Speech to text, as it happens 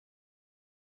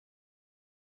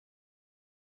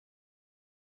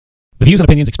views and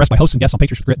opinions expressed by hosts and guests on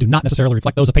Patriots with Grit do not necessarily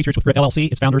reflect those of Patriots with Grit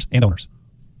LLC, its founders, and owners.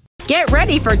 Get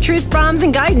ready for truth bombs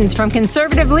and guidance from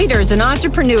conservative leaders and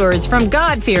entrepreneurs from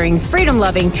God-fearing,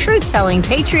 freedom-loving, truth-telling,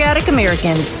 patriotic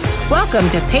Americans. Welcome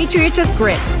to Patriots with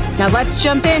Grit. Now let's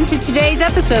jump into today's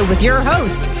episode with your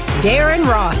host, Darren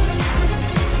Ross.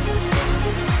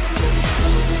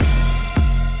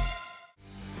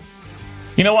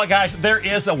 You know what, guys? There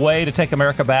is a way to take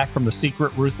America back from the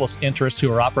secret, ruthless interests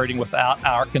who are operating without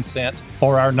our consent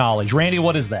or our knowledge. Randy,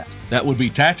 what is that? That would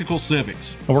be Tactical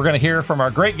Civics. And we're going to hear from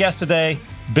our great guest today,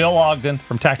 Bill Ogden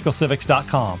from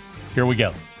TacticalCivics.com. Here we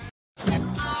go.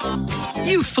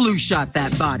 You flu shot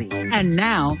that body, and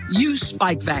now you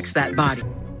Spikevax that body.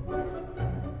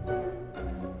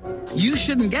 You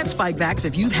shouldn't get Spikevax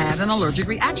if you've had an allergic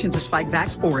reaction to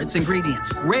Spikevax or its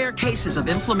ingredients. Rare cases of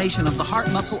inflammation of the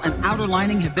heart muscle and outer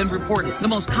lining have been reported. The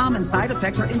most common side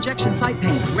effects are injection site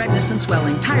pain, redness and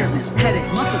swelling, tiredness,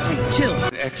 headache, muscle pain, chills.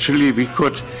 Actually, we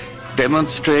could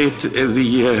demonstrate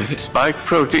the spike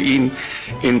protein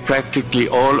in practically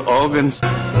all organs.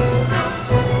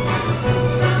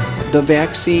 The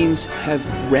vaccines have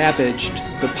ravaged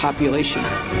the population.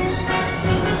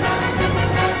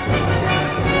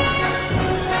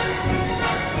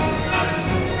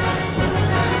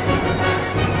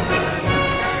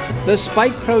 The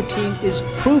spike protein is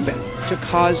proven to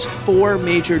cause 4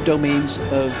 major domains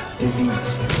of disease.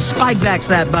 Spikevax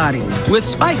that body with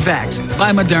Spikevax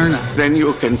by Moderna. Then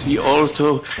you can see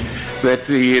also that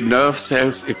the nerve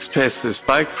cells express the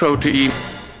spike protein.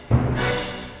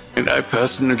 And I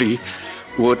personally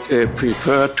would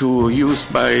prefer to use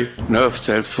my nerve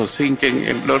cells for thinking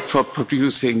and not for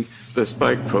producing the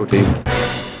spike protein.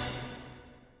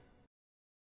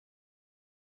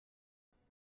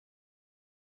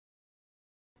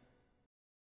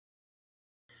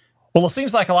 Well, it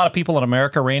seems like a lot of people in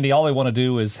America, Randy, all they want to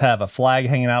do is have a flag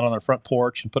hanging out on their front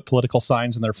porch and put political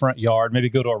signs in their front yard, maybe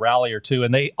go to a rally or two,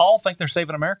 and they all think they're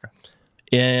saving America.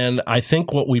 And I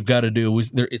think what we've got to do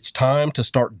is it's time to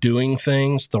start doing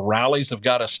things. The rallies have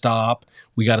got to stop.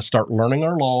 We got to start learning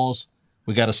our laws.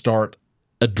 We got to start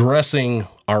addressing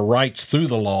our rights through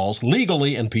the laws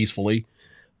legally and peacefully.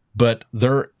 But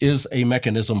there is a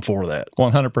mechanism for that.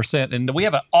 100%. And we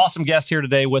have an awesome guest here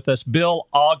today with us, Bill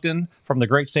Ogden from the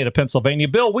great state of Pennsylvania.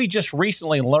 Bill, we just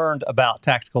recently learned about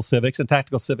Tactical Civics and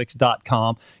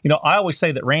TacticalCivics.com. You know, I always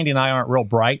say that Randy and I aren't real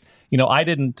bright. You know, I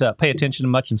didn't pay attention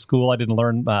much in school. I didn't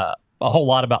learn a whole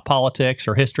lot about politics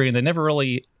or history, and they never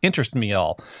really interested me at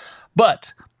all.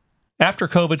 But after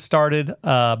COVID started,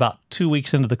 about 2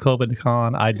 weeks into the COVID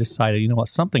con, I decided, you know what,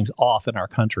 something's off in our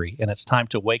country, and it's time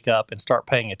to wake up and start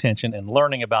paying attention and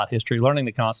learning about history, learning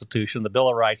the Constitution, the Bill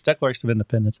of Rights, Declaration of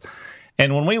Independence.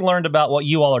 And when we learned about what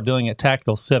you all are doing at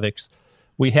Tactical Civics,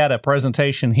 we had a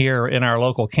presentation here in our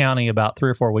local county about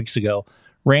 3 or 4 weeks ago.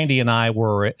 Randy and I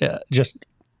were just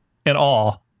in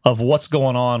awe of what's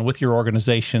going on with your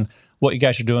organization, what you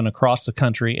guys are doing across the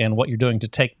country, and what you're doing to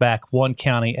take back one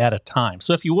county at a time.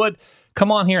 So if you would,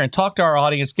 come on here and talk to our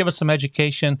audience, give us some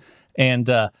education, and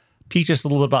teach us a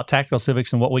little bit about Tactical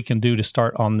Civics and what we can do to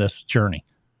start on this journey.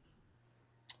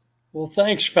 Well,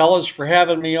 thanks, fellas, for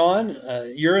having me on.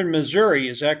 You're in Missouri,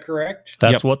 is that correct?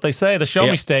 That's what they say, the Show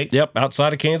Me State. Yep,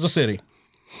 outside of Kansas City.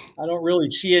 I don't really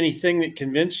see anything that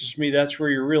convinces me that's where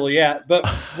you're really at, but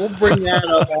we'll bring that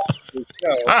up after the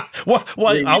show.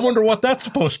 Well, I wonder what that's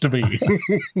supposed to be.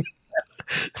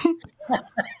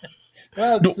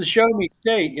 Well, it's the Show Me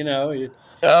State, you know.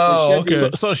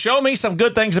 Okay. So show me some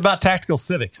good things about Tactical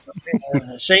Civics.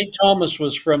 St. Thomas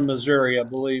was from Missouri, I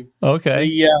believe.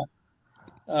 Okay.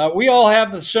 We all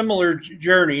have a similar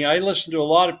journey. I listen to a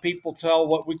lot of people tell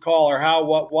what we call our how,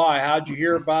 what, why. How'd you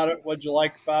hear about it? What'd you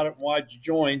like about it? Why'd you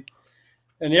join?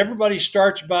 And everybody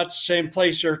starts about the same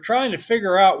place. They're trying to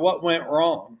figure out what went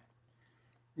wrong.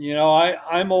 You know,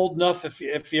 I'm old enough, if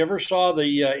you ever saw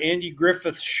the Andy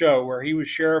Griffith show where he was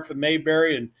sheriff of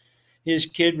Mayberry and his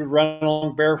kid would run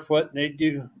along barefoot and they'd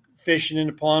do fishing in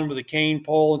the pond with a cane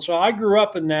pole. And so I grew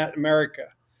up in that America.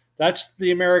 That's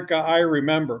the America I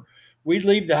remember. We'd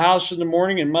leave the house in the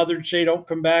morning and Mother'd say, don't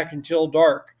come back until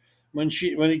dark. When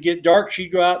it get dark,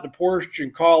 she'd go out in the porch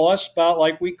and call us about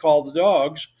like we call the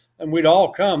dogs. And we'd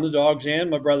all come, the dogs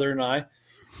and my brother and I,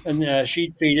 and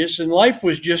she'd feed us. And life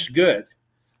was just good.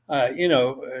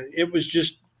 It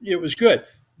was good.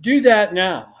 Do that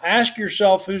now. Ask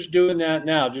yourself who's doing that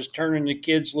now, just turning the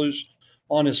kids loose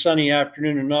on a sunny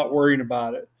afternoon and not worrying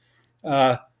about it.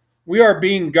 We are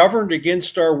being governed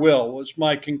against our will, was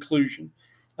my conclusion.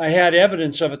 I had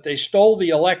evidence of it. They stole the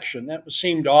election. That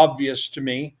seemed obvious to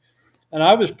me. And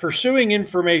I was pursuing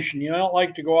information. You know, I don't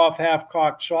like to go off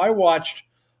half-cocked. So I watched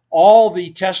all the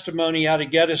testimony out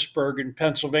of Gettysburg in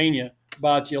Pennsylvania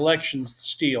about the election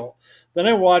steal. Then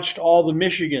I watched all the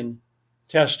Michigan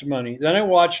testimony. Then I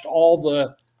watched all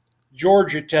the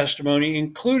Georgia testimony,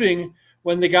 including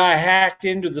when the guy hacked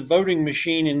into the voting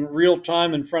machine in real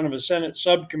time in front of a Senate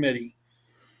subcommittee.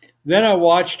 Then I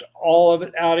watched all of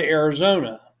it out of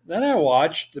Arizona. Then I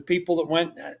watched the people that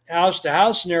went house to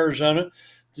house in Arizona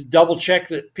to double check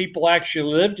that people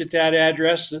actually lived at that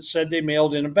address that said they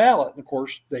mailed in a ballot. And of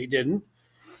course, they didn't.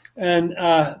 And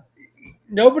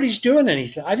nobody's doing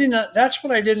anything. That's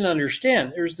what I didn't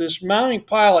understand. There's this mounting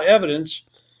pile of evidence,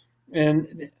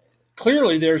 and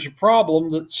clearly there's a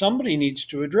problem that somebody needs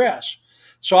to address.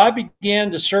 So I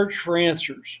began to search for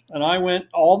answers, and I went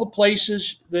all the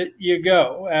places that you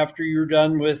go after you're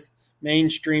done with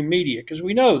mainstream media, because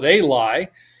we know they lie.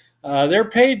 They're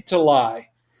paid to lie.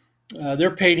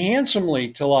 They're paid handsomely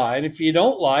to lie. And if you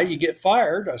don't lie, you get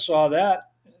fired. I saw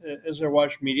that as I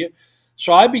watched media.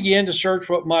 So I began to search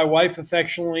what my wife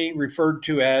affectionately referred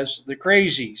to as the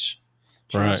crazies.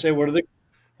 So I say, what are the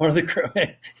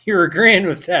you're agreeing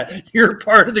with that. You're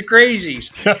part of the crazies.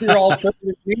 You're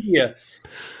alternative media.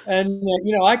 And,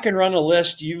 I can run a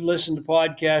list. You've listened to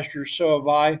podcasters, so have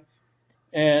I.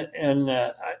 And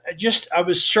I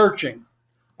was searching.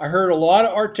 I heard a lot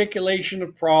of articulation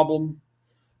of problem,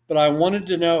 but I wanted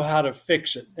to know how to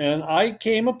fix it. And I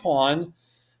came upon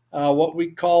what we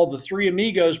call the Three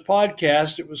Amigos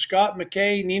podcast. It was Scott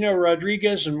McKay, Nino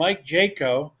Rodriguez, and Mike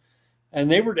Jaco. And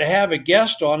they were to have a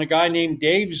guest on, a guy named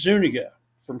Dave Zuniga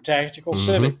from Tactical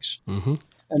Civics. Mm-hmm.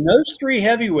 And those three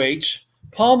heavyweights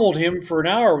pummeled him for an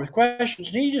hour with questions,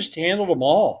 and he just handled them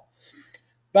all.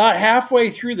 About halfway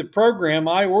through the program,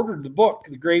 I ordered the book,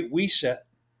 The Great Reset.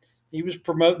 He was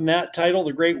promoting that title,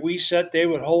 The Great Reset. They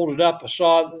would hold it up. I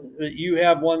saw that you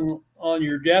have one on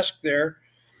your desk there,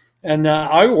 and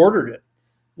I ordered it.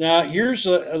 Now, here's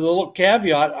a little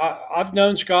caveat. I've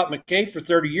known Scott McKay for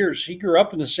 30 years. He grew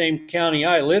up in the same county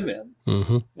I live in.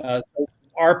 Mm-hmm. So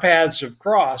our paths have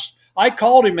crossed. I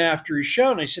called him after his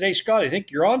show, and I said, hey, Scott, I think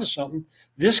you're onto something.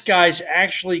 This guy's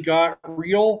actually got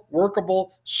real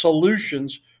workable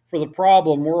solutions for the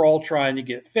problem we're all trying to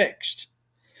get fixed.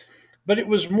 But it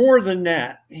was more than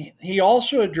that. He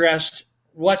also addressed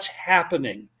what's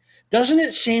happening. Doesn't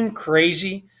it seem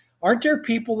crazy? Aren't there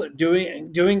people that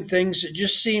doing things that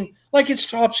just seem like it's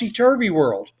topsy-turvy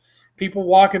world? People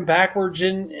walking backwards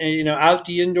out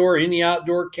the indoor, in the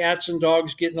outdoor, cats and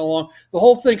dogs getting along. The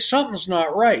whole thing, something's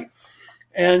not right.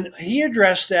 And he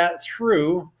addressed that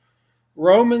through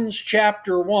Romans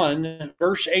chapter 1,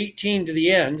 verse 18 to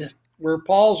the end, where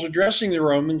Paul's addressing the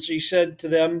Romans. He said to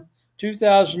them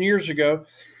 2,000 years ago,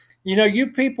 you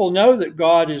people know that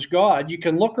God is God. You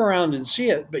can look around and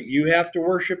see it, but you have to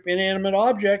worship inanimate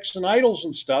objects and idols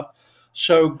and stuff.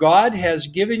 So God has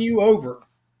given you over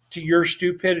to your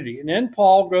stupidity. And then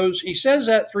Paul he says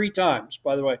that 3 times,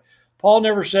 by the way. Paul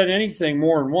never said anything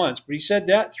more than once, but he said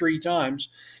that 3 times.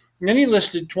 And then he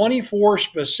listed 24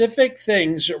 specific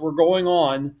things that were going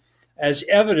on as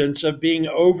evidence of being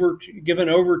given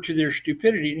over to their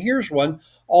stupidity. And here's one.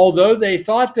 Although they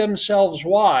thought themselves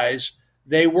wise,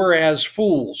 they were as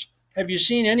fools. Have you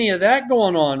seen any of that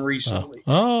going on recently?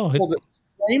 People that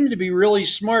claim to be really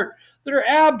smart that are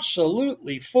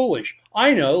absolutely foolish.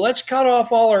 I know. Let's cut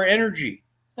off all our energy.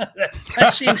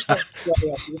 That seems to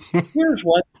Here's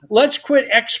one. Let's quit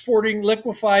exporting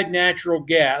liquefied natural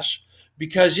gas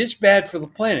because it's bad for the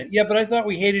planet. Yeah, but I thought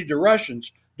we hated the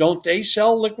Russians. Don't they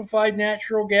sell liquefied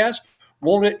natural gas?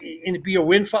 Won't it be a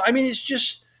windfall? I mean,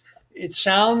 it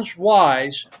sounds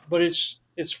wise, but it's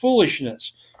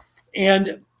foolishness.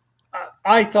 And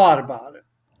I thought about it.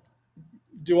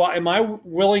 Am I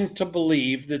willing to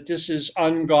believe that this is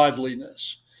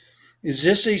ungodliness? Is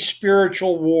this a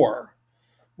spiritual war?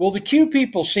 Well, the Q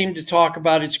people seem to talk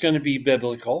about it's going to be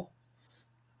biblical.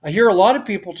 I hear a lot of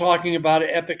people talking about an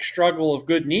epic struggle of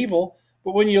good and evil,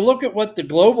 but when you look at what the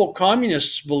global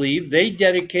communists believe, they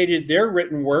dedicated their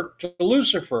written work to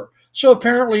Lucifer. So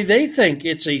apparently they think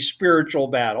it's a spiritual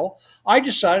battle. I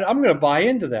decided I'm going to buy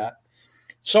into that.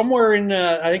 Somewhere in,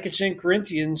 I think it's in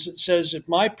Corinthians, it says, if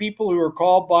my people who are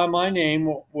called by my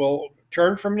name will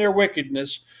turn from their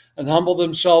wickedness and humble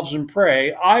themselves and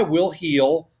pray, I will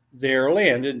heal their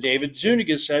land. And David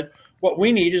Zuniga said, what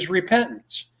we need is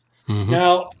repentance. Mm-hmm.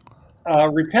 Now,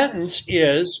 repentance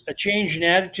is a change in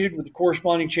attitude with a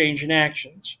corresponding change in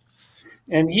actions.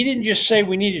 And he didn't just say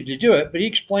we needed to do it, but he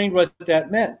explained what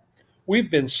that meant. We've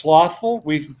been slothful,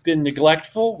 we've been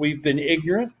neglectful, we've been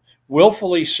ignorant,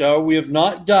 willfully so. We have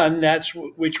not done that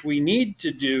which we need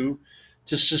to do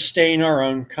to sustain our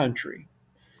own country.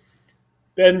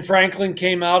 Ben Franklin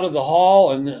came out of the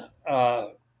hall and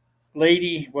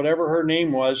lady, whatever her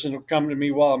name was, and it'll come to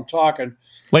me while I'm talking.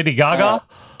 Lady Gaga?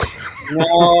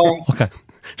 No, Okay.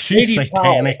 She's Lady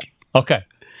satanic. Okay.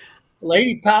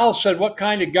 Lady Powell said, "What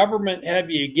kind of government have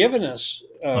you given us,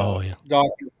 Oh, yeah.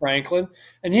 Dr. Franklin?"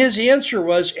 And his answer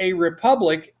was, "A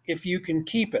republic if you can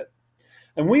keep it."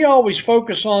 And we always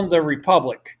focus on the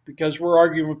republic because we're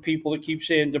arguing with people that keep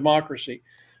saying democracy.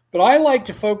 But I like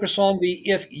to focus on the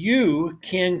if you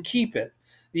can keep it.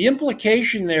 The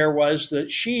implication there was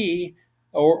that she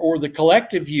or the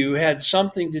collective you had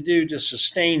something to do to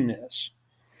sustain this.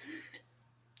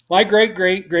 My great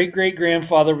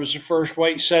grandfather was the first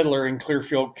white settler in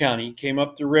Clearfield County. He came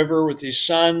up the river with his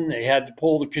son. They had to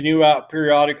pull the canoe out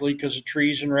periodically because of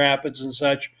trees and rapids and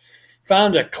such.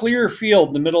 Found a clear field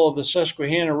in the middle of the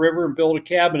Susquehanna River and built a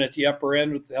cabin at the upper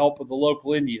end with the help of the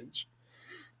local Indians.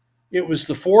 It was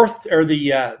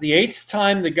the eighth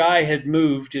time the guy had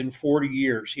moved in 40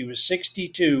 years. He was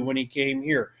 62 when he came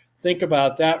here. Think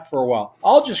about that for a while.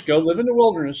 I'll just go live in the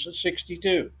wilderness at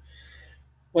 62.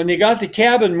 When they got the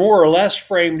cabin more or less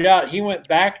framed out, he went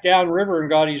back downriver and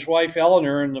got his wife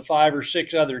Eleanor and the 5 or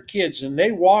 6 other kids, and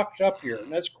they walked up here.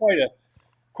 And that's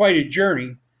quite a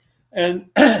journey. And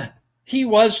he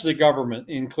was the government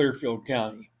in Clearfield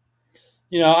County.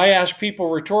 You know, I ask people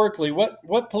rhetorically,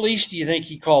 what police do you think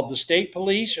he called, the state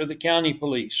police or the county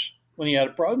police when he had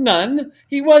a problem? None.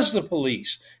 He was the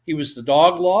police. He was the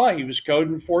dog law. He was code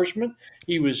enforcement.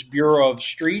 He was Bureau of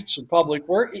Streets and Public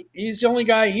Work. He's the only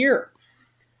guy here.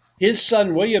 His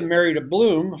son, William, married a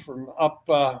Bloom from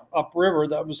upriver.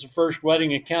 That was the first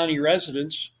wedding of county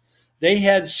residents. They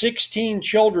had 16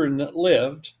 children that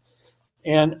lived.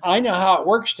 And I know how it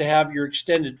works to have your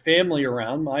extended family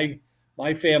around.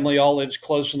 My family all lives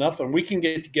close enough, and we can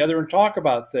get together and talk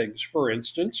about things. For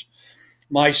instance,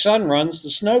 my son runs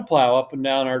the snowplow up and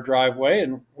down our driveway,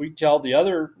 and we tell the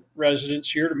other residents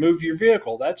here to move your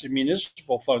vehicle. That's a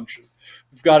municipal function.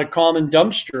 We've got a common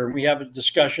dumpster, and we have a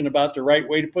discussion about the right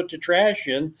way to put the trash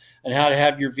in and how to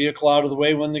have your vehicle out of the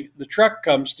way when the truck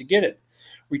comes to get it.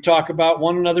 We talk about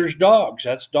one another's dogs.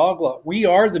 That's dog law. We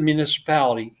are the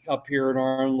municipality up here in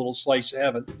our own little slice of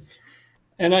heaven.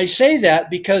 And I say that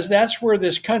because that's where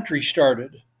this country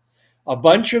started. A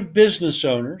bunch of business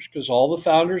owners, because all the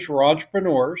founders were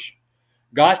entrepreneurs,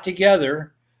 got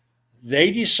together.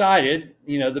 They decided,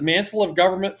 the mantle of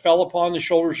government fell upon the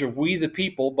shoulders of we the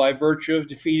people by virtue of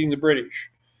defeating the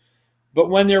British. But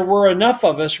when there were enough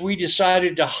of us, we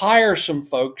decided to hire some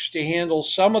folks to handle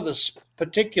some of the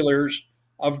particulars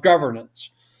of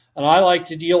governance. And I like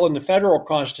to deal in the federal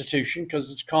Constitution because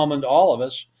it's common to all of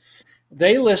us.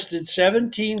 They listed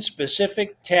 17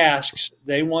 specific tasks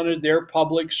they wanted their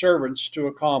public servants to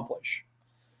accomplish.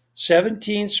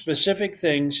 17 specific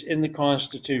things in the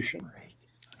Constitution.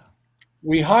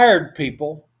 We hired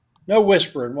people, no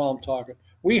whispering while I'm talking.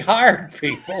 We hired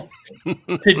people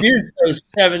to do those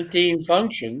 17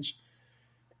 functions.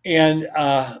 And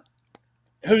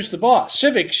who's the boss?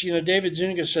 Civics, David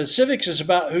Zuniga says, civics is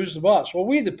about who's the boss. Well,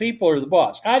 we the people are the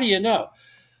boss. How do you know?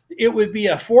 It would be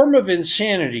a form of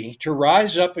insanity to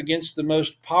rise up against the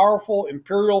most powerful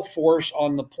imperial force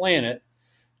on the planet,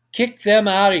 kick them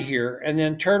out of here, and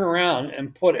then turn around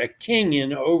and put a king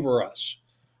in over us.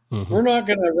 Mm-hmm. We're not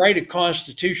going to write a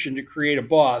constitution to create a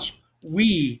boss.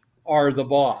 We are the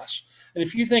boss. And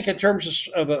if you think in terms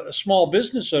of a small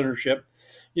business ownership,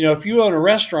 if you own a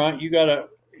restaurant, you got to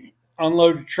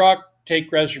unload a truck,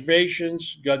 take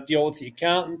reservations, got to deal with the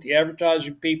accountant, the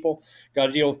advertising people, got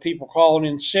to deal with people calling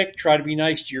in sick, try to be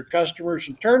nice to your customers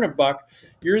and turn a buck.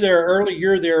 You're there early,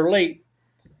 you're there late.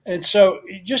 And so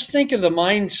just think of the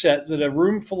mindset that a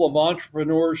room full of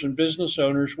entrepreneurs and business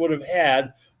owners would have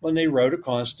had when they wrote a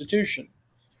constitution.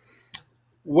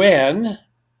 When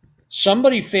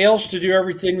somebody fails to do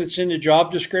everything that's in the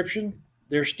job description,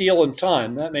 they're stealing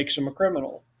time. That makes them a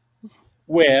criminal.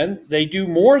 When they do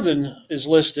more than is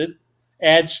listed,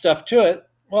 add stuff to it,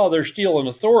 well, they're stealing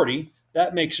authority.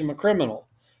 That makes them a criminal.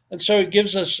 And so it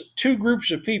gives us two groups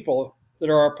of people that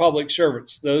are our public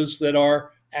servants, those that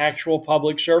are actual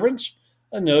public servants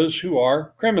and those who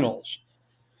are criminals.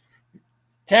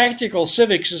 Tactical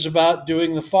civics is about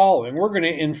doing the following. We're going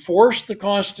to enforce the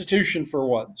Constitution for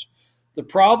once. The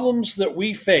problems that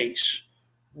we face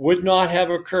would not have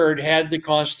occurred had the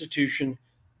Constitution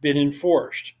been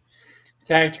enforced.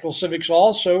 Tactical civics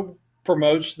also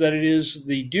promotes that it is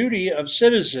the duty of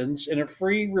citizens in a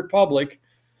free republic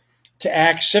to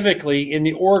act civically in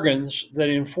the organs that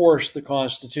enforce the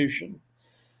Constitution.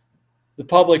 The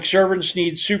public servants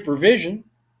need supervision.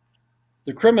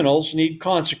 The criminals need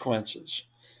consequences.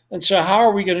 And so how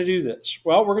are we going to do this?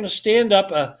 Well, we're going to stand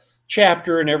up a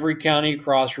chapter in every county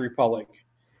across the republic.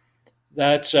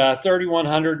 That's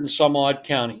 3,100 and some odd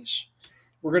counties.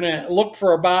 We're going to look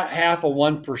for about half of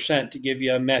 1% to give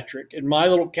you a metric. In my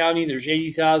little county, there's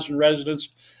 80,000 residents.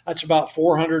 That's about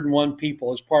 401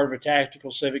 people as part of a Tactical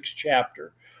Civics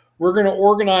chapter. We're going to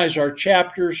organize our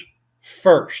chapters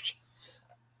first.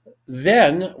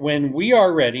 Then, when we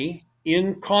are ready,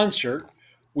 in concert,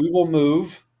 we will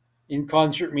move. In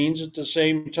concert means at the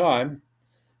same time.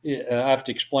 I have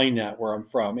to explain that where I'm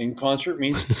from. In concert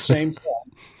means at the same time.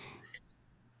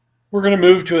 We're going to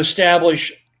move to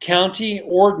establish county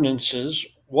ordinances,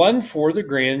 one for the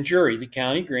grand jury, the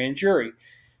county grand jury.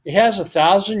 It has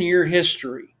 1,000-year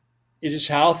history. It is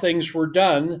how things were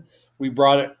done. We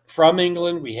brought it from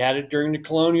England. We had it during the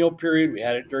colonial period. We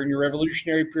had it during the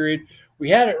Revolutionary period. We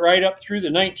had it right up through the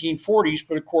 1940s,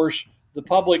 but of course, the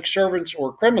public servants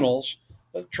or criminals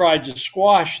tried to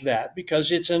squash that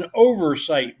because it's an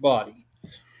oversight body.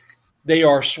 They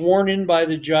are sworn in by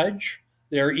the judge.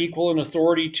 They are equal in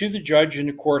authority to the judge in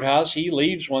the courthouse. He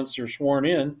leaves once they're sworn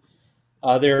in.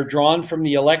 They're drawn from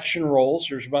the election rolls.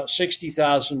 There's about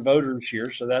 60,000 voters here,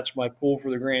 so that's my pool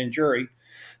for the grand jury.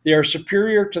 They are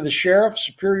superior to the sheriff,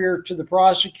 superior to the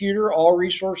prosecutor. All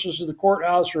resources of the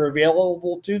courthouse are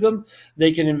available to them.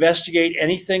 They can investigate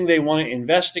anything they want to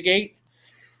investigate.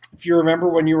 If you remember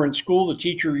when you were in school, the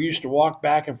teacher used to walk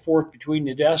back and forth between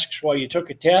the desks while you took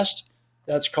a test.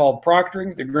 That's called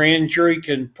proctoring. The grand jury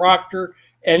can proctor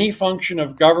any function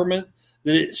of government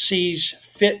that it sees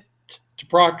fit to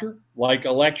proctor, like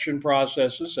election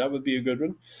processes. That would be a good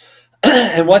one.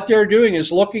 And what they're doing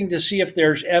is looking to see if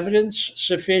there's evidence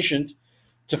sufficient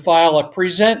to file a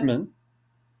presentment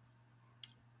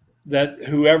that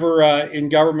whoever in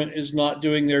government is not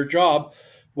doing their job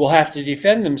will have to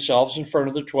defend themselves in front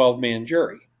of the 12-man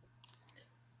jury.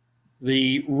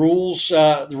 The rules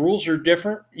are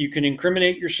different. You can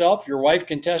incriminate yourself. Your wife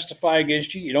can testify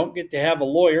against you. You don't get to have a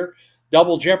lawyer.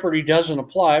 Double jeopardy doesn't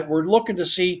apply. We're looking to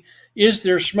see, is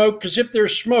there smoke? Because if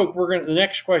there's smoke, the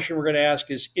next question we're going to ask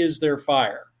is there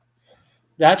fire?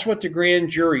 That's what the grand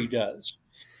jury does.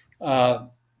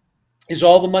 Is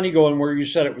all the money going where you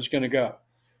said it was going to go?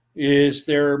 Is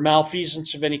there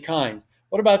malfeasance of any kind?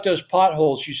 What about those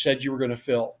potholes you said you were going to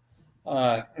fill?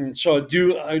 And so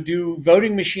do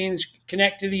voting machines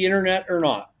connect to the internet or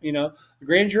not? The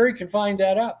grand jury can find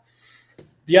that out.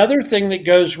 The other thing that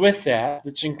goes with that,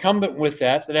 that's incumbent with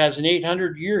that has an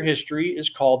 800-year history, is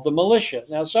called the militia.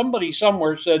 Now, somebody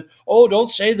somewhere said, "Oh, don't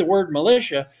say the word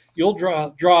militia. You'll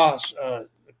draw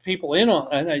people in on."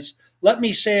 And let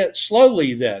me say it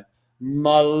slowly then.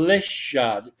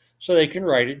 Militia, so they can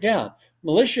write it down.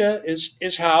 Militia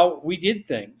is how we did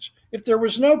things. If there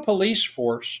was no police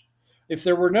force, if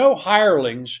there were no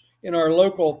hirelings in our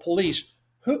local police,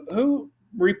 who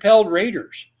repelled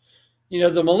raiders?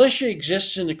 The militia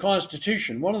exists in the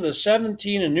Constitution. One of the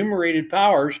 17 enumerated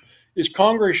powers is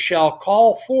Congress shall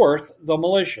call forth the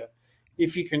militia.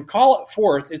 If you can call it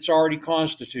forth, it's already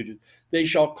constituted. They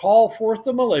shall call forth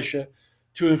the militia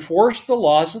to enforce the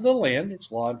laws of the land,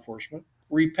 it's law enforcement,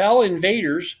 repel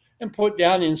invaders, and put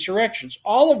down insurrections,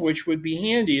 all of which would be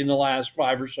handy in the last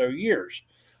 5 or so years.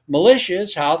 Militia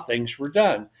is how things were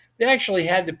done. They actually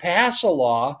had to pass a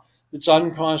law that's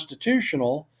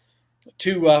unconstitutional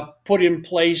to put in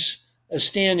place a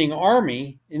standing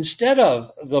army instead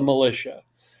of the militia.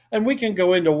 And we can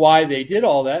go into why they did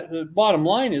all that. The bottom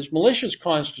line is militia is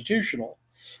constitutional.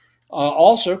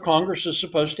 Also, Congress is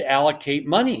supposed to allocate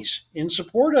monies in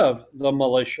support of the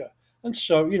militia. And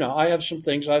so, I have some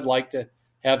things I'd like to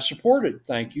have supported.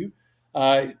 Thank you.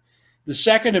 The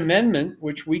Second Amendment,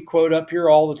 which we quote up here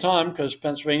all the time because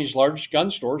Pennsylvania's largest gun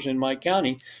stores in my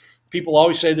county, people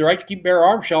always say the right to keep bear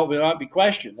arms shall not be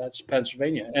questioned. That's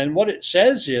Pennsylvania. And what it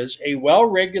says is a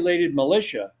well-regulated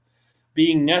militia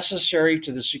being necessary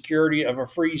to the security of a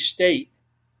free state,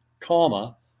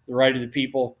 the right of the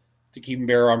people to keep and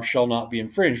bear arms shall not be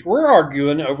infringed. We're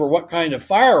arguing over what kind of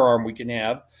firearm we can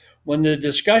have when the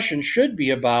discussion should be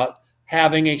about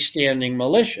having a standing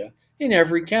militia in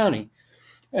every county.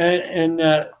 And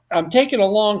I'm taking a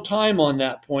long time on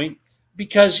that point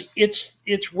because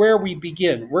it's where we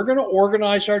begin. We're going to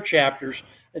organize our chapters,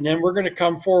 and then we're going to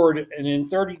come forward, and in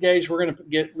 30 days, we're going to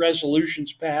get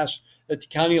resolutions passed at the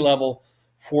county level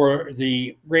for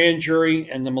the grand jury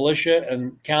and the militia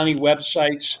and county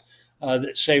websites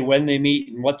that say when they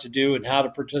meet and what to do and how to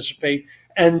participate.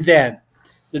 And then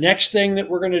the next thing that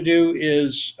we're going to do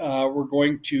is we're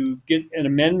going to get an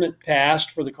amendment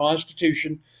passed for the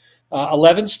Constitution.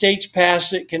 11 states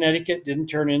passed it. Connecticut didn't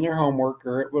turn in their homework,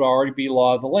 or it would already be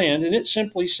law of the land. And it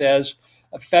simply says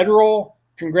a federal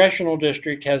congressional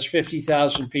district has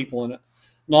 50,000 people in it,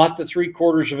 not the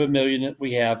 750,000 that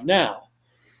we have now.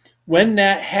 When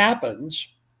that happens,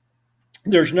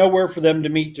 there's nowhere for them to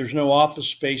meet. There's no office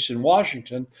space in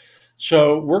Washington.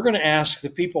 So we're going to ask the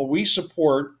people we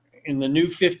support in the new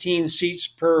 15 seats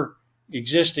per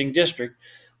existing district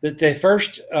that they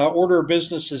first order of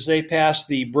business is they pass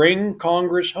the Bring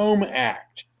Congress Home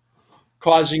Act,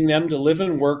 causing them to live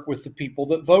and work with the people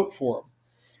that vote for them.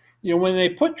 You know, when they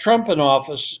put Trump in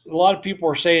office, a lot of people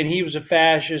are saying he was a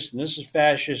fascist and this is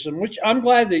fascism, which I'm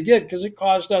glad they did because it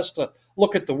caused us to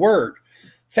look at the word.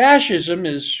 Fascism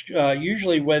is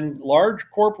usually when large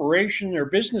corporation or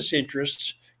business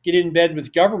interests get in bed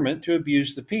with government to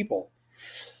abuse the people,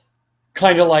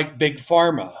 kind of like big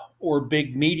pharma or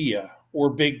big media or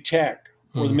big tech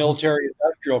or the military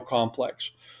industrial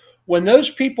complex. When those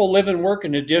people live and work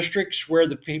in the districts where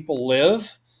the people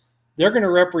live, they're going to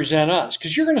represent us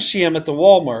because you're going to see them at the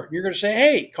Walmart. You're going to say,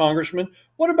 hey, Congressman,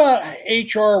 what about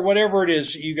HR, whatever it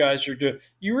is that you guys are doing?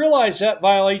 You realize that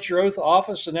violates your oath of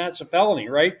office and that's a felony,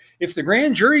 right? If the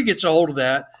grand jury gets a hold of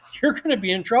that, you're going to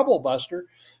be in trouble, Buster,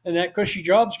 and that cushy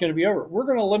job's going to be over. We're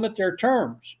going to limit their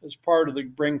terms as part of the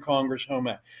Bring Congress Home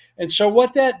Act. And so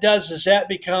what that does is that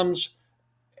becomes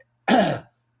it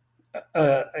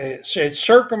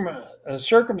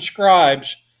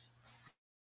circumscribes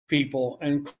people.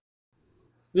 And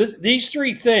these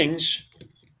three things,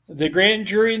 the grand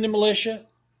jury and the militia,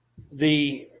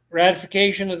 the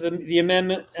ratification of the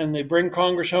amendment, and the Bring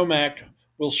Congress Home Act,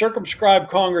 will circumscribe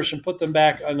Congress and put them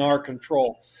back on our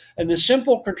control. And the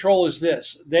simple control is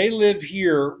this. They live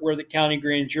here where the county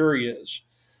grand jury is.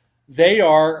 They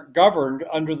are governed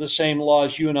under the same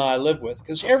laws you and I live with,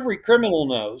 because every criminal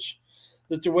knows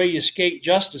that the way you escape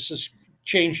justice is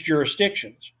change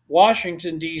jurisdictions.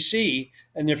 Washington, D.C.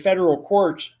 and the federal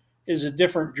courts is a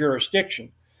different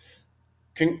jurisdiction.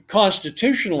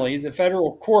 Constitutionally, the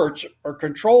federal courts are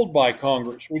controlled by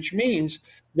Congress, which means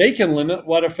they can limit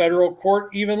what a federal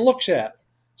court even looks at.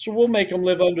 So we'll make them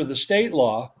live under the state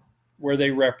law where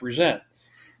they represent.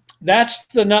 That's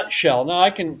the nutshell. Now,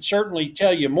 I can certainly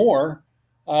tell you more,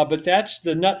 but that's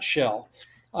the nutshell.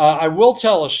 I will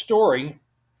tell a story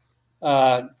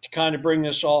to kind of bring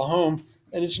this all home.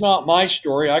 And it's not my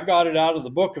story. I got it out of the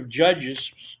book of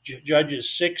Judges, Judges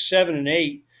 6, 7, and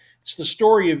 8. It's the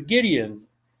story of Gideon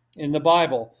in the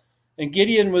Bible. And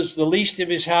Gideon was the least of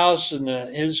his house, and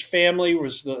his family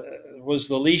was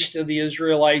the least of the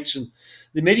Israelites. And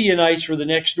the Midianites were the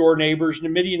next door neighbors, and the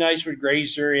Midianites would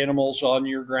graze their animals on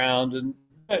your ground and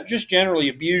just generally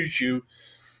abuse you.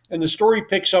 And the story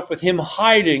picks up with him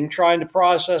hiding, trying to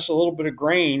process a little bit of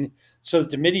grain so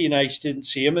that the Midianites didn't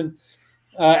see him. And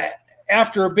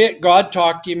after a bit, God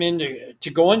talked him into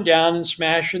going down and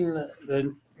smashing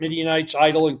the Midianites'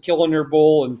 idol and killing their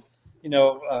bull, and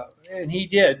and he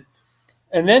did.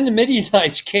 And then the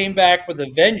Midianites came back with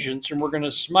a vengeance and were going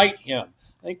to smite him.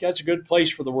 I think that's a good place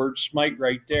for the word smite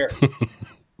right there.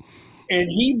 And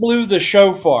he blew the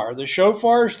shofar. The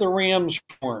shofar is the ram's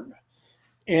horn.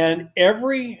 And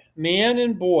every man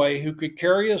and boy who could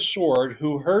carry a sword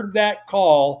who heard that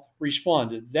call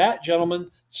responded. That, gentlemen,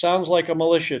 sounds like a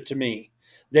militia to me.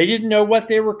 They didn't know what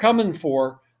they were coming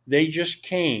for. They just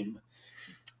came.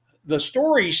 The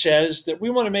story says that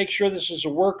we want to make sure this is a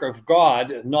work of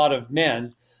God, not of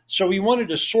men. So we wanted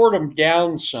to sort them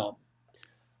down some.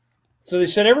 So they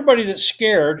said everybody that's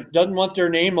scared, doesn't want their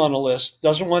name on a list,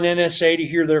 doesn't want NSA to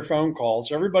hear their phone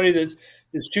calls, everybody that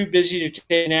is too busy to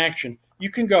take action, you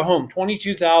can go home.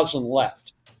 22,000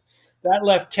 left. That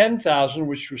left 10,000,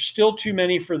 which was still too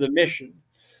many for the mission.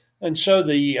 And so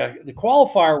the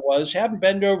qualifier was have them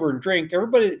bend over and drink.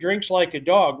 Everybody that drinks like a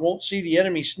dog won't see the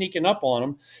enemy sneaking up on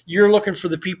them. You're looking for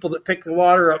the people that pick the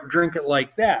water up and drink it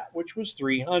like that, which was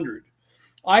 300.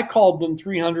 I called them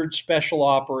 300 special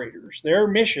operators. Their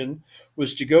mission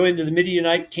was to go into the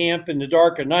Midianite camp in the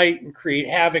dark of night and create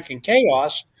havoc and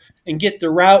chaos and get the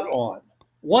rout on.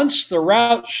 Once the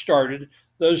rout started,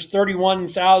 those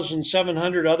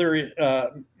 31,700 other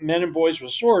men and boys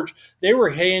with swords, they were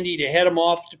handy to head them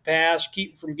off to pass,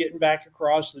 keep them from getting back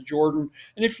across the Jordan.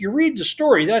 And if you read the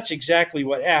story, that's exactly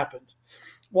what happened.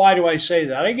 Why do I say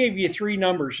that? I gave you three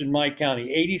numbers in my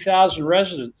county, 80,000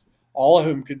 residents, all of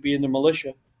whom could be in the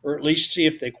militia, or at least see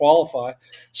if they qualify,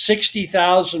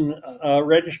 60,000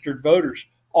 registered voters,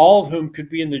 all of whom could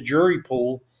be in the jury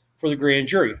pool for the grand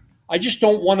jury. I just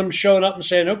don't want them showing up and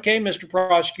saying, okay, Mr.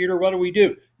 Prosecutor, what do we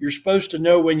do? You're supposed to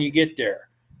know when you get there.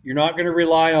 You're not going to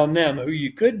rely on them, who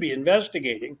you could be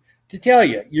investigating, to tell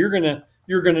you. You're going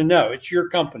to know. It's your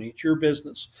company. It's your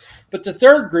business. But the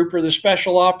third group are the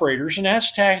special operators, and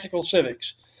that's tactical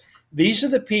civics. These are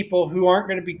the people who aren't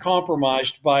going to be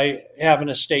compromised by having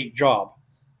a state job.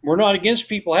 We're not against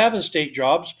people having state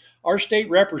jobs. Our state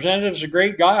representative's a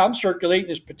great guy. I'm circulating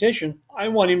his petition. I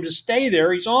want him to stay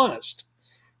there. He's honest.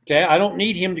 Okay, I don't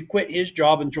need him to quit his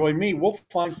job and join me. We'll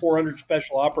find 400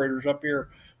 special operators up here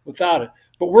without it.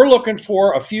 But we're looking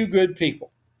for a few good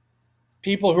people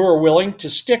who are willing to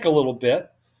stick a little bit,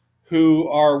 who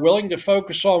are willing to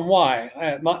focus on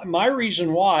why. My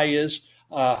reason why is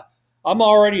I'm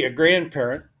already a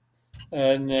grandparent,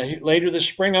 and later this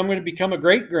spring I'm going to become a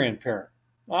great-grandparent.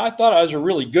 I thought I was a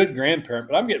really good grandparent,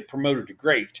 but I'm getting promoted to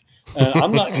great. And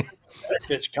I'm not sure what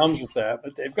benefits comes with that,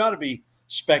 but they've got to be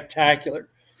spectacular.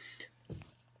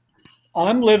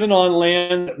 I'm living on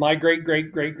land that my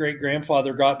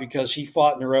great-great-great-great-grandfather got because he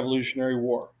fought in the Revolutionary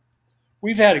War.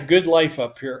 We've had a good life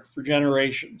up here for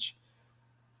generations.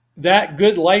 That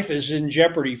good life is in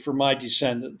jeopardy for my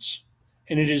descendants,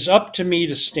 and it is up to me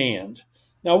to stand.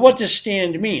 Now, what does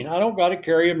stand mean? I don't got to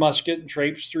carry a musket and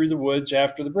traipse through the woods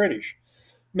after the British.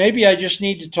 Maybe I just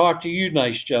need to talk to you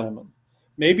nice gentlemen.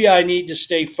 Maybe I need to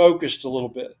stay focused a little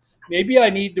bit. Maybe I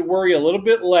need to worry a little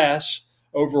bit less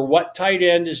over what tight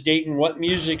end is dating what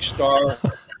music star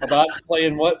about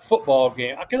playing what football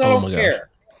game, because I don't care.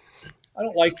 I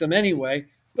don't like them anyway,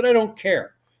 but I don't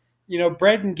care. You know,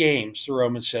 bread and games, the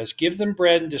Roman says. Give them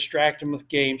bread and distract them with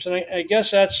games. And I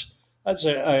guess that's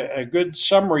a good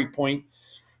summary point.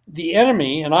 The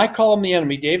enemy, and I call him the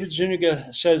enemy. David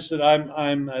Zuniga says that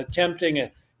I'm attempting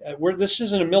this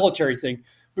isn't a military thing,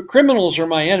 but criminals are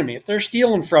my enemy. If they're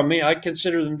stealing from me, I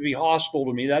consider them to be hostile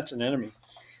to me. That's an enemy.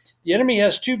 The enemy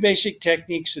has two basic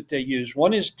techniques that they use.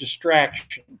 One is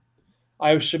distraction.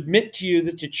 I submit to you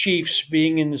that the Chiefs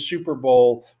being in the Super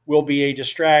Bowl will be a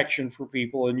distraction for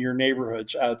people in your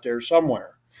neighborhoods out there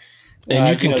somewhere. And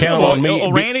you can count on me.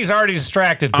 Oh, Randy's already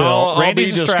distracted, Bill. I'll be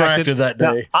distracted that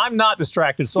day. Now, I'm not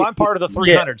distracted, so I'm part of the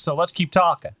 300. So let's keep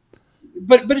talking.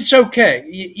 But it's okay.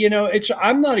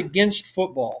 I'm not against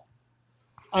football.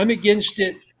 I'm against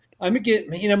it.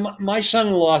 My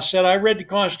son-in-law said, I read the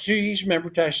Constitution. He's a member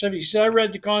of Tax 70. He said, I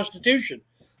read the Constitution.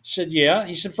 I said, yeah.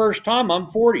 He said, first time, I'm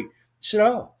 40. He said,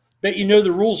 oh, bet you know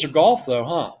the rules of golf, though,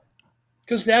 huh?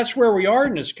 Because that's where we are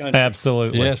in this country.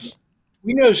 Absolutely. Yes.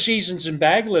 We know seasons and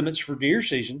bag limits for deer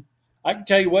season. I can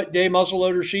tell you what day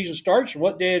muzzleloader season starts and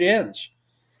what day it ends.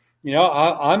 You know,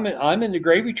 I'm in the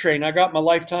gravy train. I got my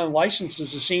lifetime license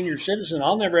as a senior citizen.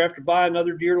 I'll never have to buy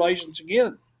another deer license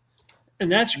again.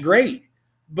 And that's great.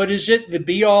 But is it the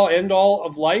be-all, end-all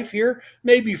of life here?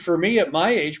 Maybe for me at my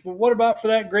age, but what about for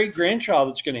that great-grandchild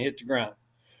that's going to hit the ground?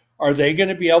 Are they going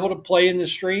to be able to play in the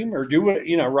stream or do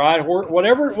it, ride horse,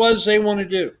 whatever it was they want to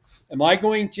do? Am I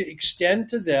going to extend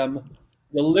to them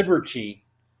the liberty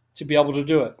to be able to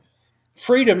do it?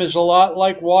 Freedom is a lot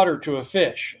like water to a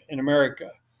fish in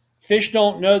America. Fish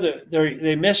don't know that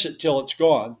they miss it till it's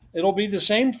gone. It'll be the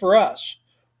same for us.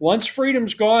 Once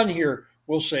freedom's gone here,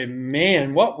 we'll say,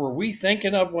 man, what were we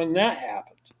thinking of when that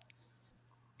happened?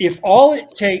 If all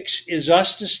it takes is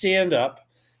us to stand up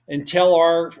and tell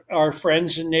our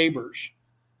friends and neighbors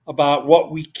about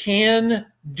what we can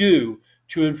do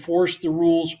to enforce the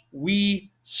rules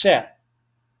we set,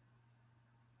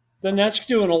 then that's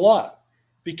doing a lot,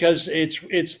 because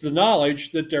it's the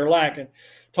knowledge that they're lacking.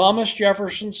 Thomas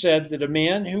Jefferson said that a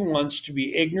man who wants to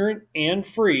be ignorant and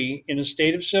free in a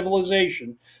state of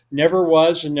civilization never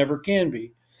was and never can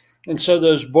be. And so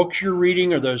those books you're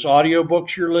reading or those audio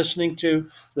books you're listening to,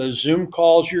 those Zoom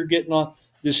calls you're getting on,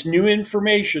 this new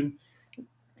information,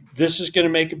 this is going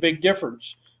to make a big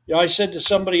difference. I said to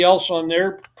somebody else on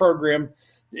their program,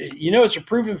 it's a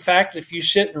proven fact that if you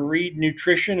sit and read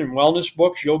nutrition and wellness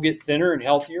books, you'll get thinner and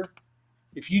healthier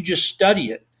if you just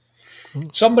study it.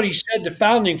 Somebody said the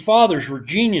founding fathers were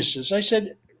geniuses. I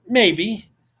said, maybe.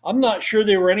 I'm not sure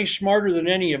they were any smarter than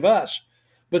any of us,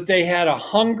 but they had a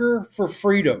hunger for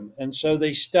freedom, and so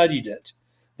they studied it.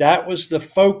 That was the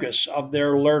focus of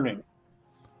their learning.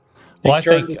 Well,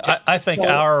 I think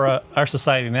our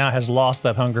society now has lost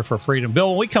that hunger for freedom. Bill,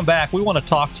 when we come back, we want to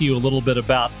talk to you a little bit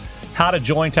about how to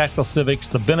join Tactical Civics,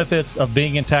 the benefits of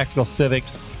being in Tactical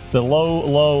Civics, the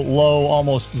low,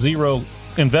 almost zero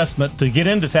investment to get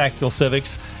into Tactical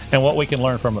Civics, and what we can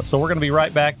learn from it. So we're going to be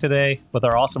right back today with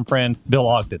our awesome friend, Bill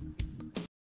Ogden.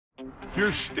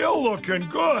 You're still looking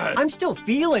good. I'm still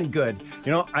feeling good.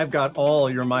 I've got all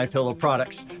your MyPillow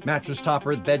products. Mattress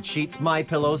topper, bed sheets,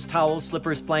 MyPillows, towels,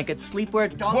 slippers, blankets,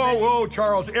 sleepwear, dog Whoa,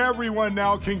 Charles. Everyone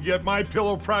now can get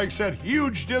MyPillow products at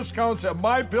huge discounts at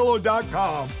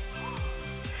MyPillow.com.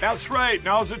 That's right.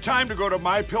 Now's the time to go to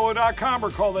MyPillow.com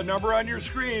or call the number on your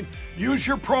screen. Use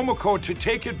your promo code to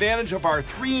take advantage of our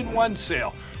 3-in-1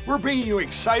 sale. We're bringing you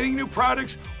exciting new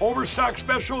products, overstock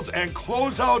specials, and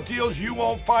closeout deals you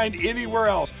won't find anywhere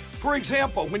else. For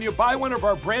example, when you buy one of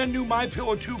our brand new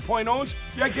MyPillow 2.0s,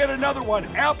 you get another one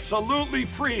absolutely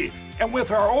free. And with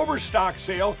our overstock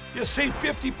sale, you save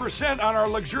 50% on our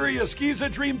luxurious Giza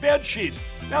Dream bed sheets.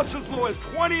 That's as low as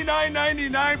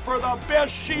 $29.99 for the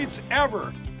best sheets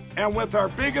ever. And with our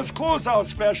biggest closeout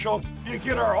special, you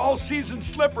get our all-season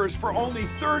slippers for only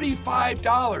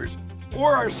 $35.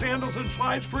 Or our sandals and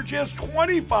slides for just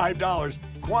 $25.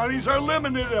 Quantities are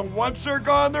limited, and once they're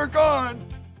gone, they're gone.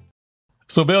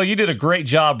 So, Bill, you did a great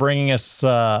job bringing us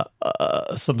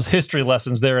some history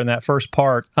lessons there in that first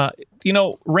part.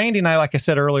 Randy and I, like I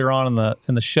said earlier on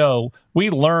in the show, we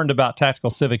learned about tactical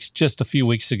civics just a few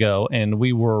weeks ago, and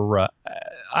we were,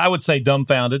 I would say,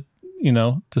 dumbfounded,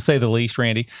 to say the least,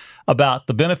 Randy, about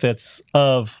the benefits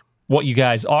of what you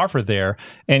guys offer there.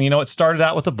 And, it started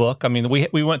out with a book. I mean,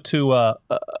 we went to,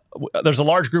 there's a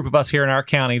large group of us here in our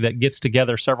county that gets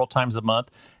together several times a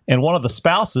month. And one of the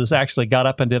spouses actually got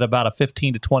up and did about a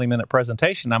 15 to 20 minute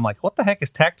presentation. I'm like, what the heck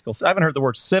is tactical? I haven't heard the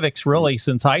word civics really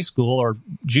since high school or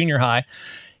junior high.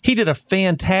 He did a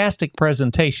fantastic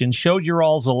presentation, showed your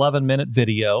all's 11-minute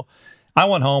video. I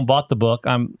went home, bought the book.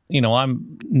 I'm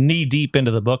knee deep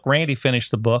into the book. Randy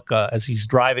finished the book as he's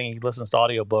driving. He listens to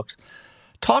audiobooks.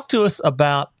 Talk to us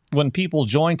about when people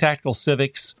join Tactical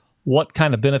Civics, what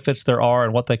kind of benefits there are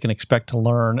and what they can expect to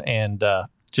learn, and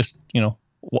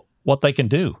what they can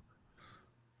do.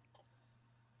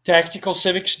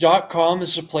 TacticalCivics.com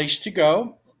is a place to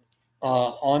go.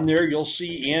 On there, you'll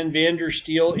see Ann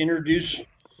Vandersteel introduce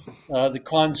the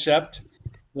concept.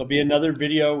 There'll be another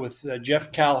video with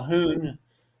Jeff Calhoun,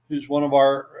 who's one of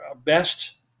our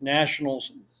best national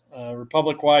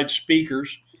Republic-wide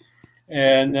speakers.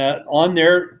 And on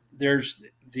there, there's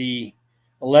the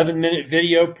 11-minute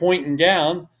video pointing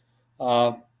down.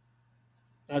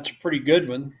 That's a pretty good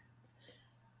one.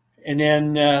 And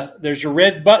then there's a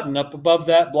red button up above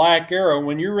that black arrow.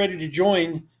 When you're ready to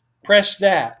join, press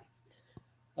that.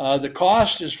 The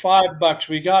cost is $5.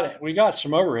 We got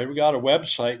some overhead. We got a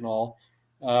website and all.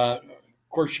 Of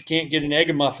course, you can't get an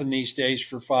egg muffin these days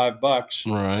for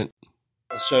 $5. Right.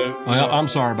 So I'm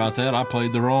sorry about that. I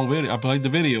played the wrong video. I played the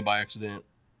video by accident.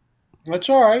 That's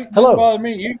all right. Hello. Doesn't bother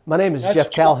me. My name is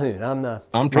Jeff Calhoun. I'm the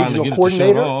I'm trying to regional get it to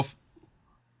coordinator. shut off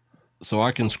so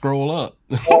I can scroll up.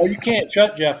 Oh, you can't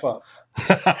shut Jeff up.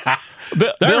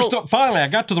 Finally, I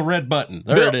got to the red button.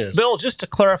 There it is. Bill, just to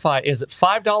clarify, is it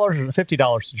 $5 or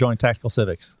 $50 to join Tactical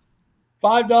Civics?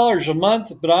 $5 a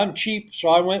month, but I'm cheap, so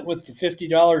I went with the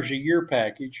 $50 a year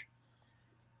package.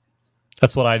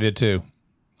 That's what I did too.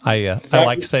 I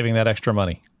like saving that extra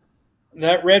money.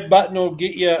 That red button will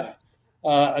get you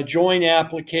a join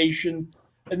application.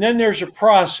 And then there's a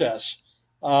process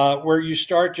where you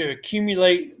start to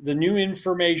accumulate the new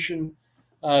information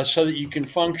so that you can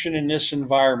function in this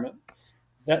environment.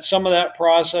 Some of that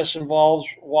process involves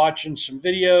watching some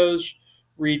videos,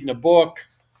 reading a book,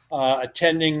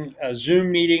 attending a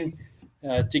Zoom meeting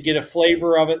to get a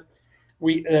flavor of it.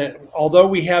 Although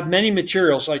we have many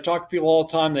materials, I talk to people all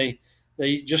the time,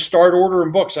 they just start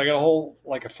ordering books. I got a whole,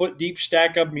 like a foot deep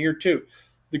stack of them here too.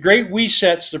 The Great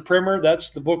Reset's the primer. That's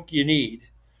the book you need.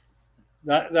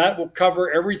 That will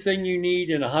cover everything you need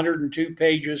in 102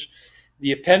 pages.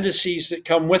 The appendices that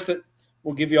come with it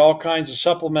will give you all kinds of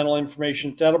supplemental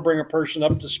information. That'll bring a person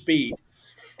up to speed.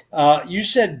 You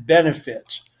said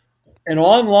benefits. An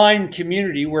online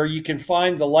community where you can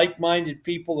find the like-minded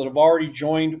people that have already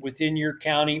joined within your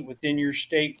county, within your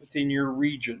state, within your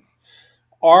region.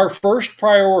 Our first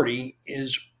priority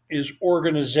is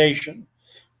organization.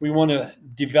 We want to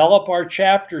develop our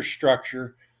chapter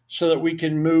structure so that we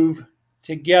can move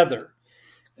together.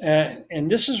 And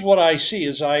this is what I see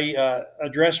as I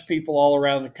address people all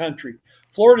around the country.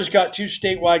 Florida's got 2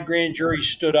 statewide grand juries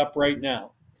stood up right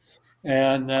now.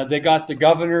 And they got the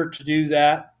governor to do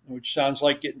that, which sounds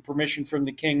like getting permission from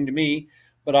the king to me,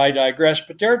 but I digress.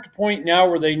 But they're at the point now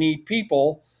where they need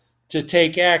people to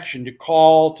take action, to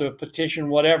call, to petition,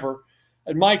 whatever.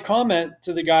 And my comment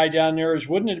to the guy down there is,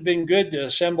 wouldn't it have been good to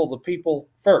assemble the people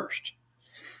first?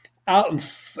 Out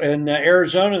in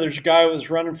Arizona, there's a guy who was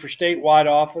running for statewide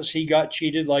office. He got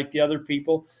cheated like the other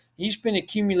people. He's been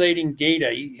accumulating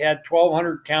data. He had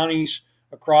 1,200 counties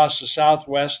across the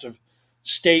Southwest of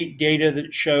state data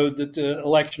that showed that the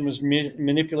election was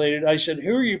manipulated. I said,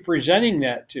 who are you presenting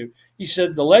that to? He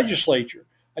said, the legislature.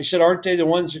 I said, aren't they the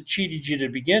ones that cheated you to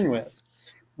begin with?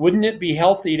 Wouldn't it be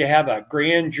healthy to have a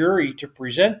grand jury to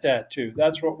present that to?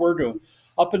 That's what we're doing.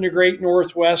 Up in the great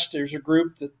Northwest, there's a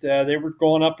group that they were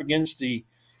going up against the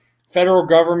federal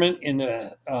government in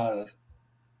the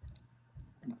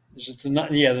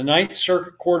Ninth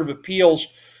Circuit Court of Appeals,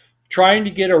 trying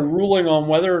to get a ruling on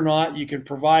whether or not you can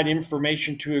provide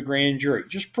information to a grand jury.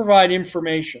 Just provide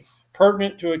information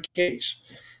pertinent to a case.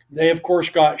 They, of course,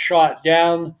 got shot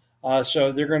down,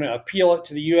 so they're going to appeal it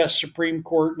to the U.S. Supreme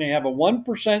Court, and they have a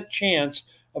 1% chance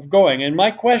of going. And my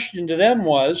question to them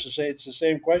was, to say it's the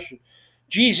same question,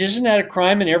 geez, isn't that a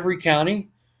crime in every county?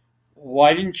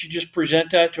 Why didn't you just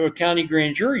present that to a county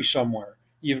grand jury somewhere?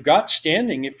 You've got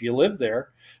standing if you live there.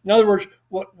 In other words,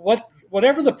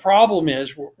 whatever the problem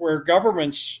is where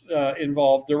government's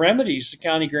involved, the remedy's the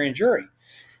county grand jury.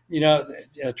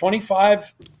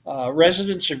 25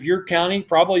 residents of your county,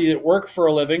 probably that work for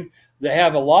a living, that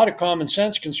have a lot of common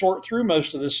sense, can sort through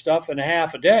most of this stuff in a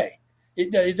half a day.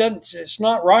 It doesn't. It's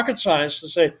not rocket science to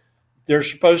say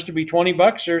there's supposed to be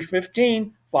 $20. There's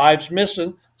 15. 5's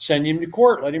missing. Send him to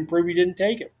court. Let him prove he didn't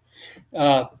take it.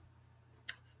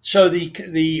 So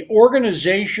the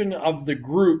organization of the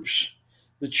groups,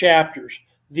 the chapters,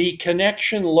 the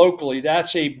connection locally,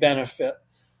 that's a benefit.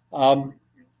 I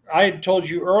had told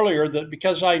you earlier that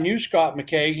because I knew Scott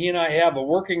McKay, he and I have a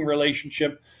working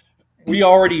relationship. We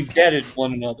already vetted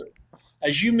one another.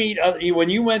 As you meet, when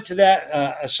you went to that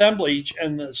assembly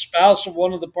and the spouse of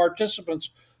one of the participants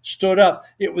stood up,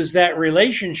 it was that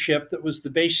relationship that was the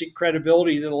basic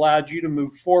credibility that allowed you to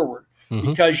move forward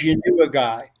because you knew a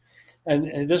guy.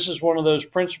 And this is one of those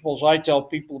principles I tell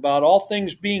people about. All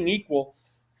things being equal,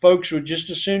 folks would just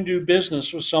as soon do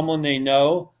business with someone they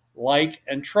know, like,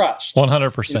 and trust.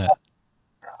 100%.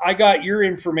 I got your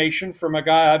information from a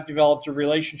guy I've developed a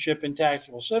relationship in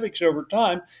tactical civics over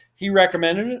time. He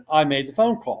recommended it. I made the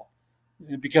phone call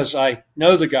because I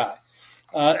know the guy.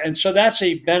 And so that's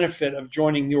a benefit of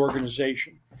joining the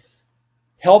organization.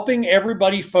 Helping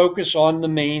everybody focus on the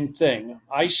main thing.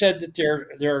 I said that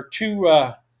there are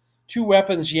two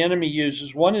weapons the enemy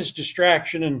uses. One is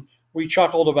distraction, and we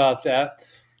chuckled about that.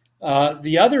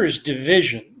 The other is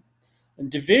division. And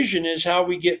division is how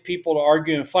we get people to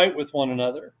argue and fight with one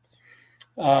another.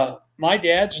 My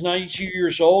dad's 92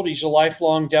 years old. He's a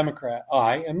lifelong Democrat.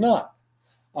 I am not.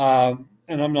 And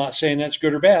I'm not saying that's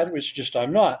good or bad. It's just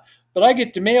I'm not. But I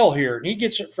get the mail here, and he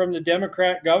gets it from the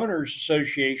Democrat Governors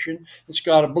Association. It's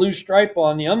got a blue stripe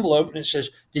on the envelope, and it says,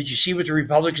 "Did you see what the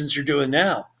Republicans are doing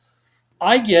now?"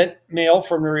 I get mail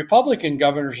from the Republican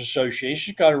Governors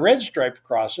Association. It's got a red stripe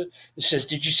across it. It says,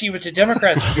 "Did you see what the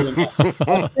Democrats are doing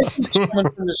now?" It's coming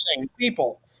from the same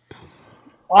people.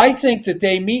 I think that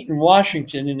they meet in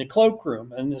Washington in the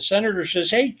cloakroom, and the senator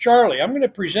says, "Hey, Charlie, I'm going to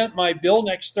present my bill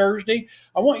next Thursday.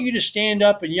 I want you to stand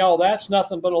up and yell, 'That's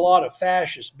nothing but a lot of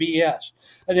fascist BS.'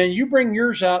 And then you bring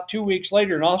yours out 2 weeks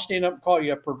later, and I'll stand up and call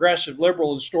you a progressive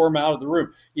liberal and storm out of the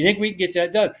room. You think we can get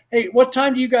that done? Hey, what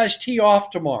time do you guys tee off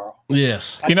tomorrow?"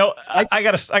 Yes. I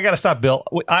gotta stop, Bill.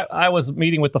 I was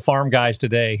meeting with the farm guys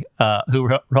today who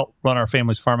help run our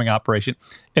family's farming operation,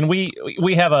 and we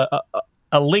have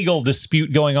a legal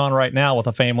dispute going on right now with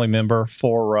a family member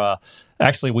for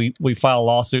actually we filed a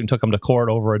lawsuit and took them to court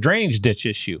over a drainage ditch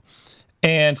issue.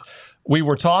 And we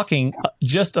were talking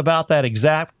just about that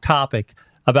exact topic,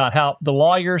 about how the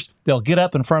lawyers, they'll get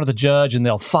up in front of the judge and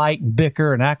they'll fight and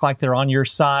bicker and act like they're on your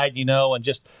side, and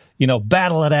just,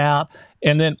 battle it out.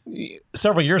 And then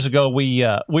several years ago, we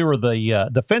were the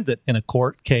defendant in a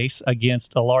court case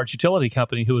against a large utility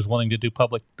company who was wanting to do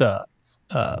public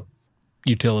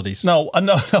utilities. No.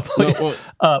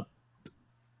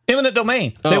 Eminent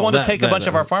domain. They wanted to take a bunch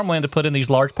of our farmland to put in these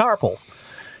large power poles.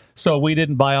 So we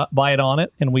didn't buy it on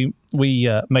it, and we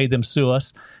made them sue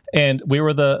us, and we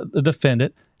were the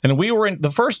defendant. And we were in the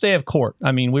first day of court.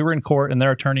 I mean, we were in court, and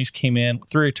their attorneys came in,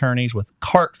 3 attorneys with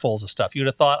cartfuls of stuff. You'd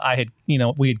have thought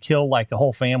we had killed like a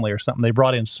whole family or something. They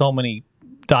brought in so many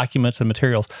documents and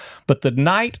materials. But the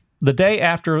day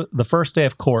after the first day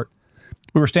of court,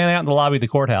 we were standing out in the lobby of the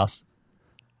courthouse,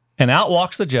 and out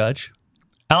walks the judge,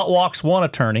 out walks one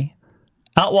attorney,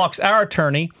 out walks our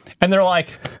attorney, and they're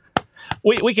like,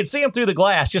 we could see them through the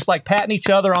glass, just like patting each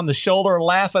other on the shoulder,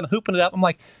 laughing, hooping it up. I'm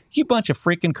like, you bunch of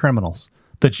freaking criminals.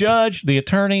 The judge, the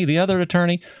attorney, the other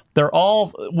attorney, they're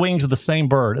all wings of the same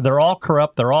bird. They're all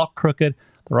corrupt. They're all crooked.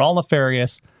 They're all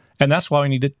nefarious. And that's why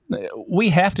we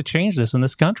have to change this in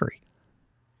this country.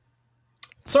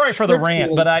 Sorry for the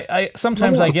rant, but I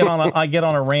sometimes I get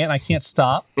on a rant. I can't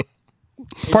stop.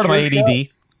 It's part of my ADD.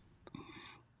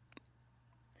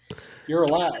 You're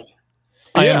allowed.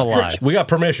 I am allowed. We got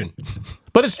permission.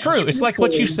 But it's true. It's like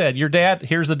what you said. Your dad,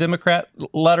 here's the Democrat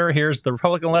letter, here's the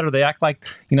Republican letter. They act like,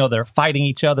 they're fighting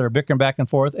each other, bickering back and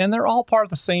forth, and they're all part of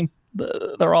the same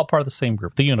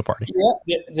group, the Uniparty.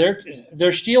 Yeah,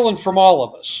 they're stealing from all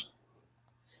of us.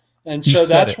 And so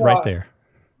that's why right there.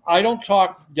 I don't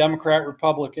talk Democrat,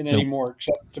 Republican anymore,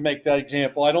 except to make that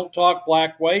example. I don't talk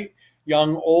black, white.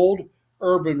 young, old,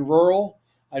 urban, rural.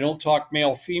 I don't talk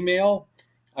male, female.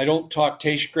 I don't talk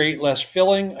taste great, less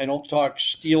filling. I don't talk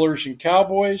Steelers and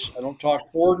Cowboys. I don't talk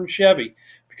Ford and Chevy,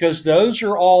 because those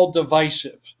are all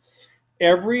divisive.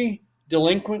 Every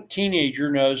delinquent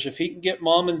teenager knows if he can get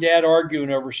mom and dad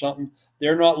arguing over something,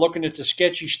 they're not looking at the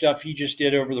sketchy stuff he just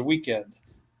did over the weekend.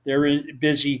 They're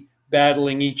busy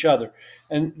battling each other.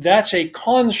 And that's a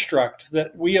construct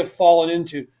that we have fallen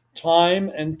into time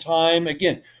and time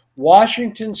again.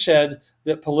 Washington said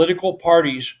that political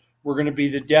parties were going to be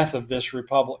the death of this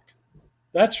republic.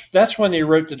 That's when they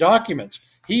wrote the documents.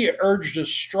 He urged us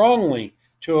strongly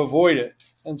to avoid it.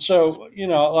 And so,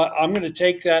 I'm going to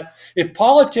take that. If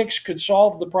politics could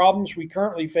solve the problems we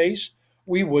currently face,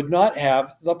 we would not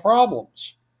have the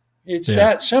problems. It's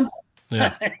that simple.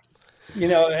 Yeah.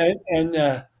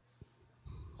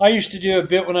 I used to do a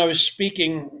bit when I was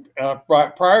speaking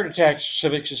prior to Tactical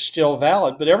Civics is still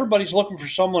valid, but everybody's looking for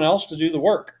someone else to do the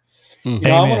work. I'm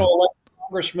going to elect a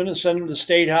congressman and send him to the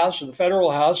state house or the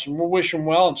federal house, and we'll wish him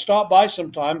well and stop by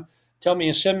sometime, tell me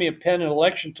and send me a pen at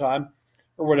election time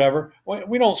or whatever.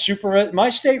 We don't supervise. My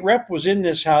state rep was in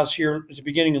this house here at the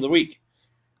beginning of the week.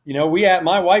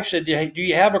 My wife said, do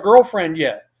you have a girlfriend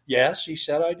yet? Yes, he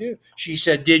said, I do. She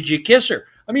said, did you kiss her?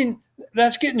 I mean,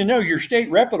 that's getting to know your state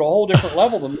rep at a whole different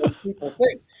level than most people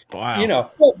think.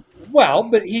 Wow.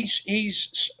 But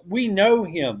we know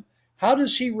him. How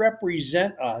does he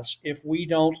represent us if we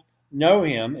don't know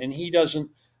him and he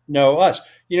doesn't know us?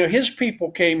 His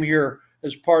people came here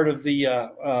as part of the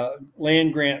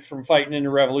land grant from fighting in the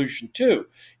revolution too.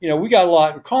 We got a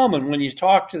lot in common. When you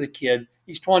talk to the kid,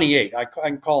 he's 28. I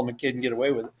can call him a kid and get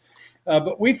away with it.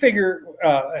 But we figure,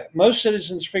 most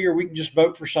citizens figure we can just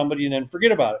vote for somebody and then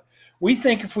forget about it. We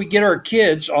think if we get our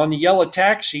kids on the yellow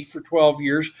taxi for 12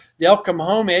 years, they'll come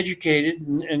home educated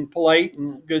and polite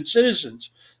and good citizens.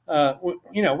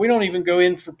 We don't even go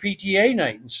in for PTA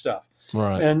night and stuff.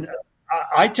 Right. And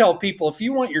I tell people, if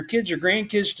you want your kids or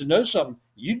grandkids to know something,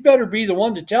 you'd better be the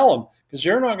one to tell them, because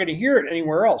they're not going to hear it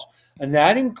anywhere else. And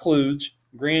that includes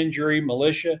grand jury,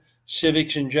 militia,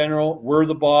 civics in general. We're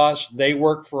the boss. They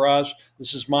work for us.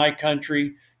 This is my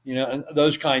country, and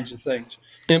those kinds of things.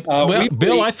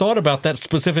 Bill, I thought about that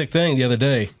specific thing the other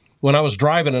day when I was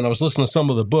driving and I was listening to some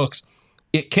of the books.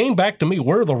 It came back to me,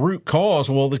 where the root cause?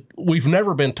 Well, we've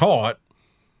never been taught.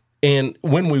 And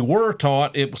when we were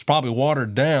taught, it was probably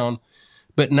watered down.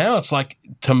 But now it's like,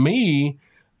 to me,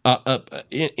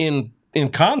 in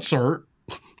concert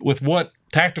with what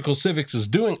Tactical Civics is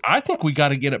doing, I think we got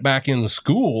to get it back in the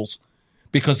schools,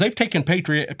 because they've taken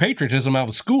patriotism out of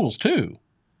the schools too.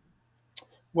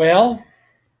 Well,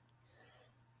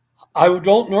 I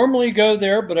don't normally go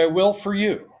there, but I will for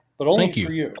you. But only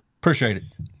for you. Appreciate it.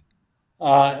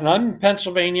 And I'm in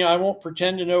Pennsylvania. I won't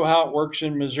pretend to know how it works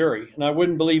in Missouri. And I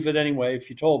wouldn't believe it anyway if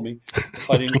you told me, if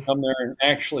I didn't come there and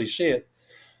actually see it.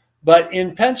 But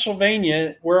in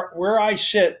Pennsylvania, where I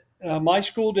sit, my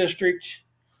school district,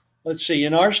 let's see,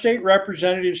 in our state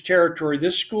representative's territory,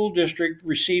 this school district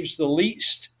receives the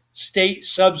least state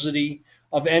subsidy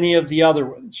of any of the other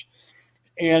ones.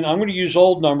 And I'm going to use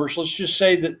old numbers. Let's just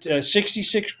say that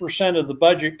 66% of the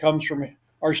budget comes from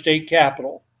our state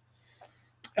capital.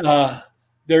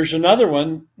 There's another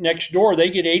one next door.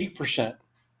 They get 80%.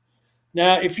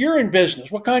 Now, if you're in business,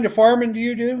 what kind of farming do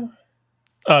you do?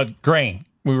 Grain.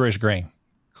 We raise grain.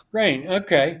 Grain.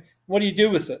 Okay. What do you do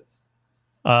with it?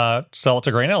 Sell it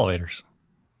to grain elevators.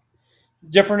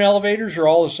 Different elevators or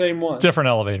all the same ones? Different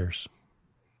elevators.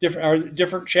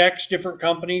 Different checks, different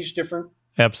companies, different?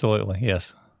 Absolutely,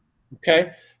 yes.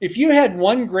 Okay. If you had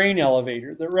one grain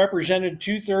elevator that represented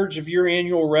 2/3 of your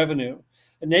annual revenue,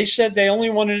 and they said they only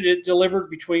wanted it delivered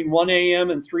between 1 a.m.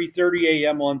 and 3:30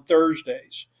 a.m. on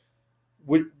Thursdays,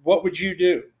 what would you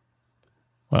do?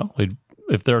 Well,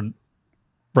 if they're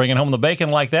bringing home the bacon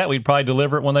like that, we'd probably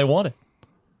deliver it when they want it.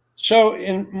 So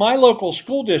in my local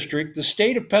school district, the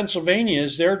state of Pennsylvania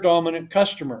is their dominant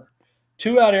customer.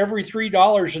 2 out of every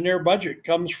 $3 in their budget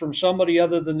comes from somebody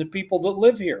other than the people that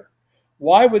live here.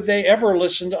 Why would they ever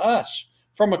listen to us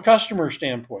from a customer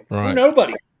standpoint? Right.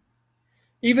 Nobody.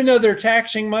 Even though they're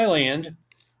taxing my land,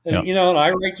 and and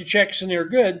I write the checks and they're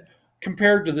good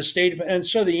compared to the state. And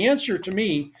so the answer to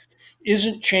me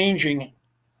isn't changing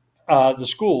the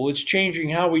school. It's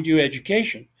changing how we do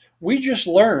education. We just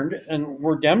learned, and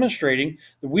we're demonstrating,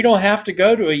 that we don't have to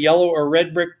go to a yellow or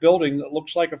red brick building that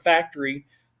looks like a factory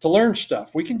to learn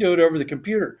stuff. We can do it over the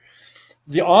computer.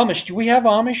 The Amish, do we have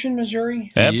Amish in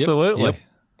Missouri? Absolutely. Yep.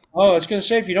 Oh, I was going to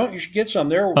say, if you don't, you should get some.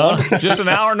 They're wonderful. Just an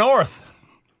hour north.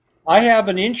 I have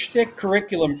an inch-thick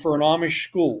curriculum for an Amish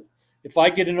school. If I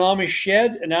get an Amish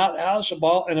shed, an outhouse, and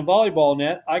a volleyball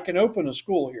net, I can open a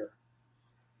school here.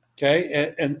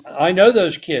 Okay. And I know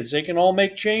those kids, they can all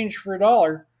make change for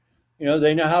 $1.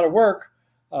 They know how to work.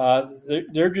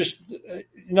 They're just,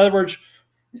 in other words,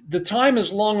 the time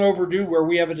is long overdue where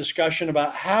we have a discussion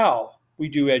about how we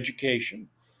do education.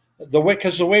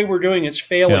 Because the way we're doing it's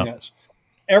failing us.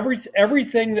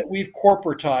 Everything that we've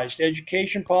corporatized,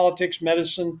 education, politics,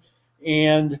 medicine,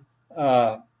 and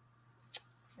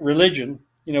religion,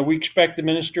 we expect the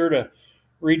minister to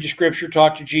read the scripture,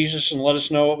 talk to Jesus, and let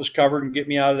us know what was covered and get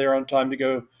me out of there on time to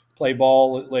go play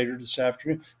ball later this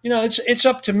afternoon. It's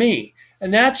up to me.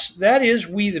 And that is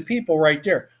we the people right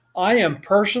there. I am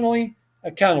personally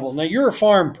accountable. Now, you're a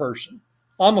farm person.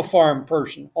 I'm a farm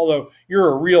person, although you're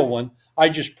a real one. I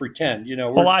just pretend,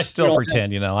 Well, I still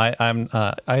pretend,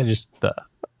 I just,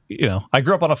 I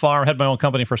grew up on a farm, had my own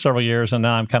company for several years, and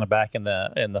now I'm kind of back in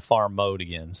the farm mode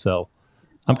again. So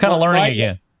I'm kind of learning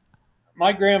again.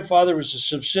 My grandfather was a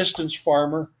subsistence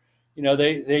farmer.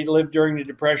 They lived during the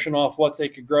Depression off what they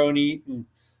could grow and eat. And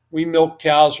we milked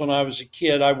cows when I was a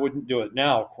kid. I wouldn't do it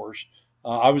now, of course.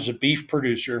 I was a beef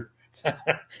producer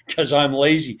because I'm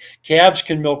lazy. Calves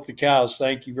can milk the cows.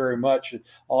 Thank you very much.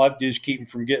 All I have to do is keep them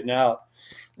from getting out.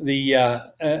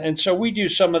 And so we do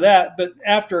some of that. But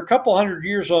after a couple hundred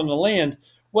years on the land,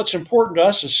 what's important to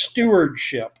us is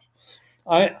stewardship.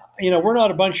 We're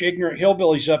not a bunch of ignorant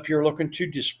hillbillies up here looking to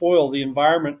despoil the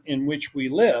environment in which we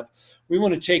live. We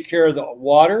want to take care of the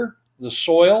water, the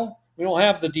soil. We don't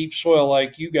have the deep soil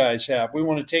like you guys have. We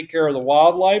want to take care of the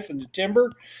wildlife and the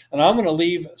timber. And I'm going to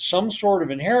leave some sort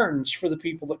of inheritance for the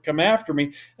people that come after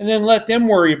me, and then let them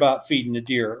worry about feeding the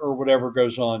deer or whatever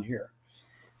goes on here.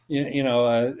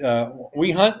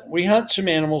 We hunt some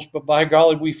animals, but by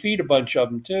golly, we feed a bunch of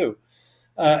them too.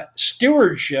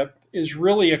 Stewardship is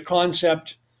really a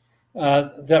concept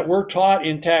that we're taught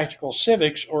in tactical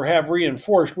civics or have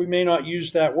reinforced. We may not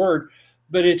use that word,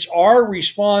 but it's our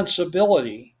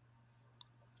responsibility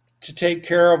to take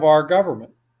care of our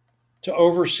government, to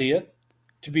oversee it,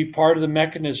 to be part of the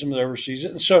mechanism that oversees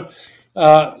it. And so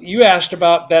you asked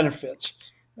about benefits.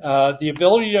 The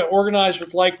ability to organize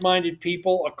with like-minded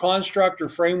people, a construct or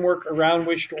framework around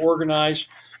which to organize,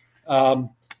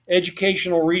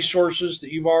 educational resources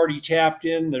that you've already tapped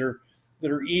in that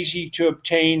are easy to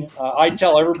obtain. I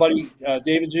tell everybody,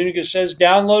 David Zuniga says,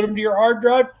 download them to your hard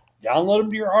drive. Download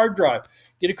them to your hard drive.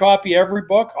 Get a copy of every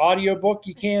book, audio book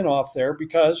you can off there,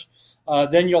 because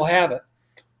then you'll have it.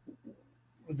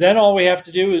 Then all we have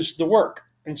to do is the work.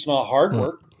 It's not hard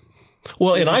work.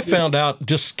 Well, and I found out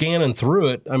just scanning through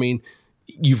it, I mean,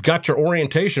 you've got your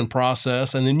orientation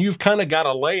process, and then you've kind of got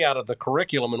a layout of the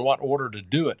curriculum and what order to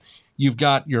do it. You've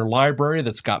got your library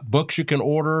that's got books you can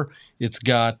order. It's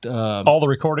got all the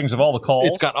recordings of all the calls.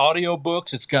 It's got audio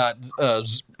books. It's got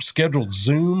scheduled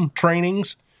Zoom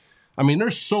trainings. I mean,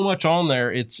 there's so much on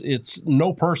there. It's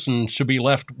no person should be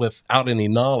left without any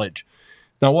knowledge.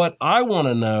 Now, what I want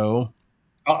to know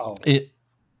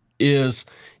is,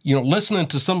 listening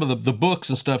to some of the books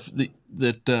and stuff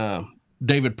that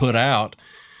David put out,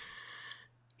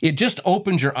 it just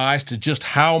opens your eyes to just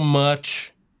how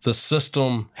much the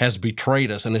system has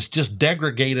betrayed us, and it's just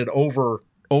degraded over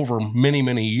many,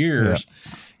 many years.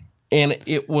 Yeah. And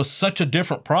it was such a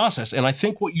different process. And I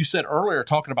think what you said earlier,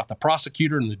 talking about the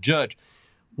prosecutor and the judge,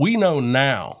 we know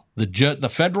now the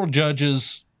federal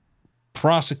judges,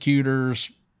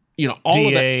 prosecutors, all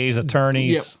DAs, of that,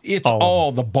 attorneys, it's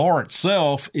all the bar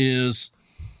itself is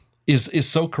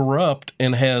so corrupt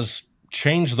and has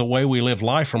changed the way we live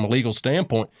life from a legal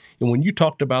standpoint. And when you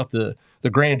talked about the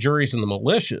grand juries and the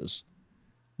militias,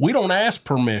 we don't ask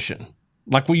permission.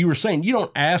 Like what you were saying, you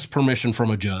don't ask permission from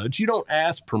a judge. You don't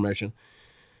ask permission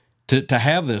to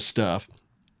have this stuff.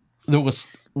 There was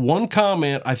one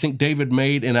comment I think David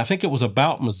made, and I think it was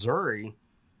about Missouri,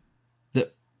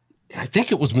 that I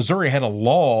think it was Missouri had a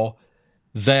law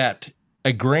that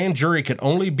a grand jury could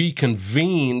only be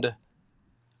convened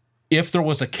if there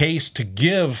was a case to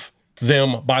give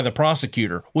them by the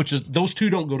prosecutor, which is those two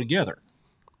don't go together.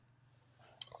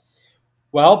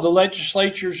 Well, the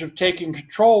legislatures have taken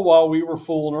control while we were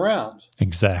fooling around.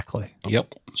 Exactly.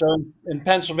 Yep. So in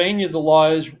Pennsylvania, the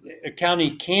law is a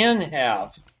county can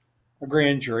have a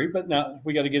grand jury, but now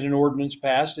we got to get an ordinance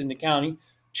passed in the county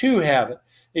to have it.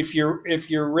 If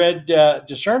you're read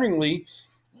discerningly,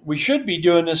 we should be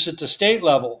doing this at the state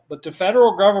level, but the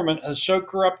federal government has so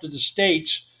corrupted the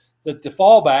states that the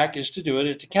fallback is to do it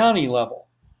at the county level,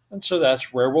 and so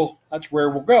that's where we'll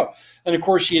go. And of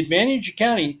course, the advantage of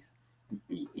county.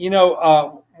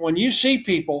 When you see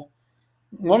people,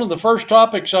 one of the first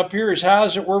topics up here is how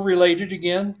is it we're related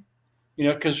again?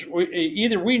 Because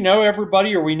either we know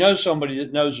everybody or we know somebody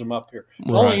that knows them up here.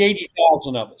 Right. Only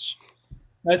 80,000 of us.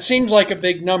 That seems like a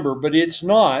big number, but it's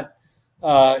not.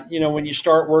 When you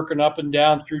start working up and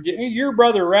down through, your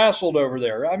brother wrestled over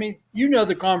there. I mean,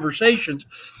 the conversations.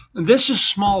 And this is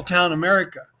small town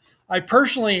America. I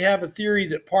personally have a theory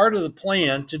that part of the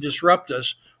plan to disrupt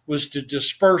us was to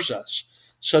disperse us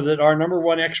so that our number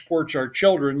one exports are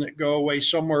children that go away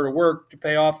somewhere to work to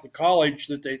pay off the college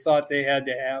that they thought they had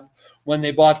to have when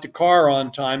they bought the car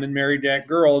on time and married that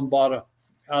girl and bought a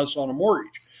house on a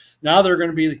mortgage. Now they're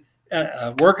going to be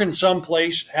working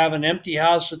someplace, have an empty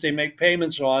house that they make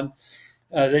payments on.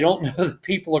 They don't know the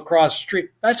people across the street.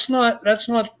 That's not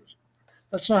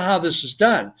how this is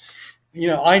done.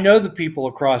 I know the people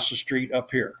across the street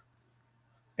up here.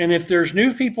 And if there's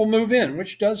new people move in,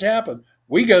 which does happen,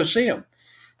 we go see them.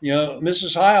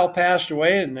 Mrs. Heil passed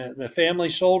away and the family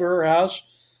sold her house.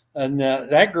 And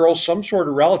that girl's some sort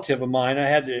of relative of mine. I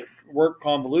had to work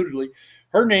convolutedly.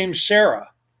 Her name's Sarah.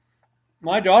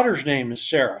 My daughter's name is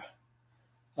Sarah.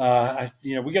 We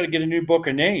got to get a new book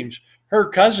of names. Her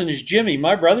cousin is Jimmy.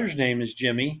 My brother's name is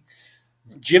Jimmy.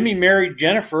 Jimmy married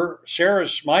Jennifer.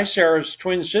 My Sarah's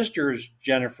twin sister is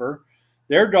Jennifer.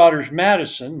 Their daughter's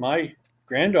Madison. My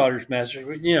granddaughter's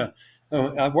Madison.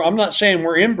 I'm not saying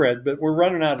we're inbred, but we're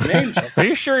running out of names. Are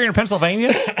you sure you're in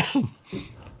Pennsylvania?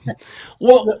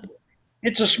 Well,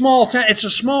 it's a small town. It's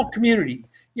a small community.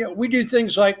 We do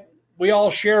things like we all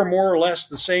share more or less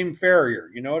the same farrier.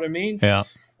 You know what I mean? Yeah.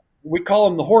 We call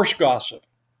him the horse gossip.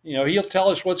 He'll tell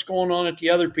us what's going on at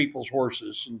the other people's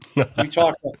horses. And we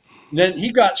talk. Then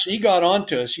he got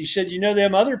onto us. He said,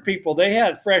 them other people, they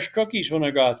had fresh cookies when I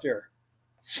got there.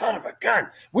 Son of a gun.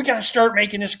 We got to start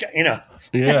making this guy,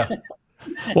 Yeah.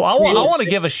 Well, I want to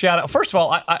give a shout out. First of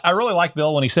all, I really like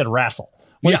Bill when he said wrestle.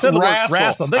 When he said the word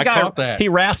wrestle, that guy, caught that. He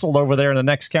wrestled over there in the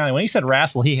next county. When he said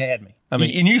wrestle, he had me. I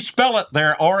mean, and you spell it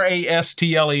there, Rastler.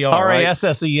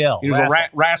 Rassel. He was a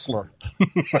wrestler.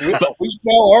 We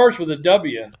spell ours with a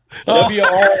W.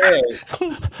 W-R-A.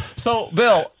 So,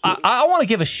 Bill, I want to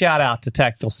give a shout out to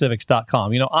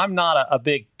tacticalcivics.com. I'm not a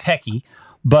big techie,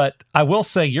 but I will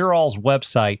say your all's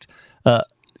website,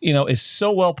 is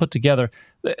so well put together.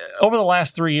 Over the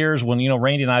last 3 years, when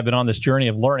Randy and I have been on this journey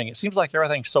of learning, it seems like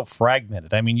everything's so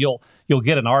fragmented. I mean, you'll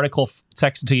get an article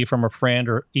texted to you from a friend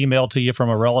or emailed to you from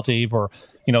a relative, or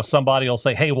somebody will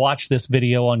say, "Hey, watch this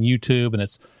video on YouTube," and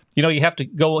it's you have to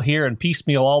go here and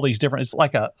piecemeal all these different. It's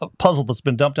like a puzzle that's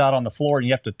been dumped out on the floor, and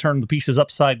you have to turn the pieces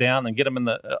upside down and get them in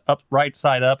the right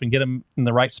side up and get them in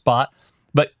the right spot.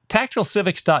 But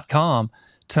tacticalcivics.com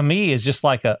to me is just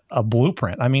like a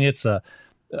blueprint. I mean, it's a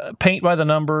paint by the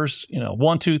numbers,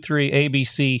 1, 2, 3,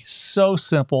 ABC, so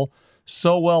simple,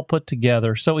 so well put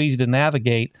together, so easy to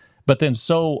navigate, but then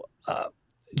so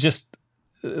just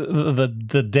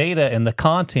the data and the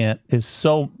content is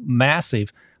so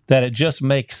massive that it just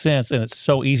makes sense and it's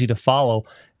so easy to follow.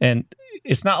 And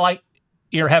it's not like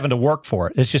you're having to work for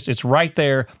it. It's right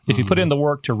there. If you put in the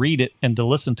work to read it and to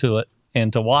listen to it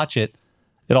and to watch it,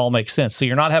 it all makes sense. So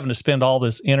you're not having to spend all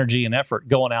this energy and effort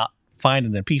going out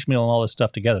finding and piecemealing all this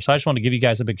stuff together. So I just want to give you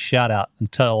guys a big shout out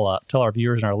and tell our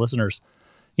viewers and our listeners,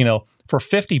 for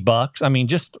 $50, I mean,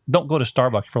 just don't go to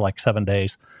Starbucks for like 7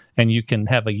 days and you can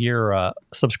have a year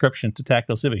subscription to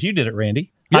Tactical Civics. You did it,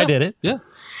 Randy. Yeah, I did it. Yeah.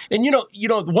 And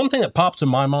the one thing that pops in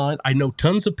my mind, I know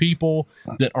tons of people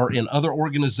that are in other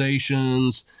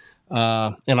organizations, and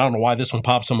I don't know why this one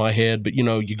pops in my head, but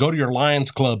you go to your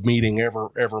Lions Club meeting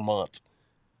every month.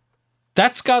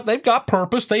 They've got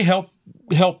purpose. They help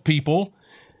people,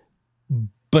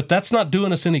 but that's not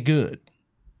doing us any good.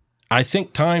 I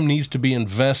think time needs to be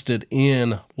invested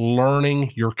in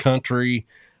learning your country,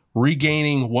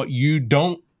 regaining what you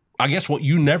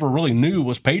never really knew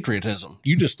was patriotism.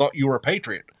 You just thought you were a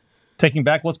patriot. Taking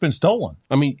back what's been stolen.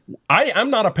 I mean, I'm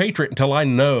not a patriot until I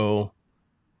know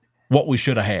what we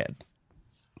should have had.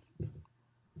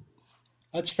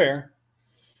 That's fair.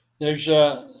 There's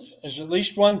at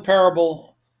least one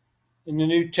parable in the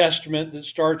New Testament that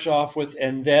starts off with,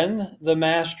 "And then the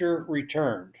master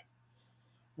returned."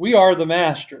 We are the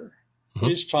master. Mm-hmm.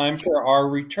 It is time for our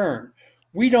return.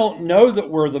 We don't know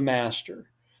that we're the master.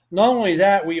 Not only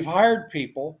that, we've hired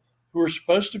people who are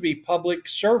supposed to be public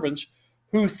servants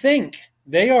who think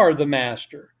they are the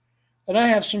master. And I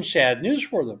have some sad news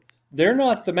for them. They're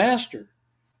not the master.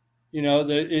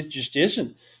 It just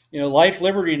isn't. Life,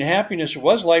 liberty, and happiness. It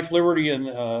was life, liberty, and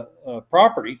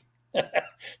property.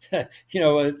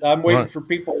 I'm waiting for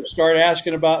people to start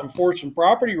asking about enforcing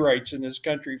property rights in this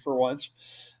country for once.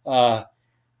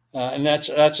 And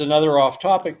that's another off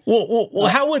topic. Well,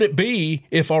 how would it be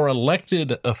if our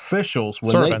elected officials,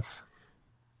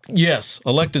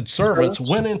 elected servants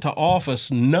went into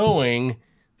office knowing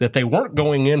that they weren't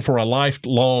going in for a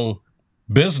lifelong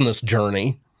business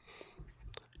journey,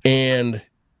 and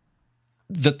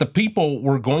that the people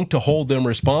were going to hold them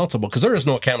responsible, because there is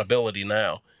no accountability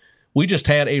now. We just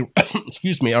had a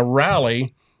a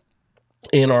rally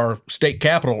in our state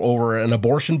capitol over an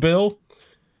abortion bill,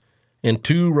 and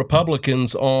 2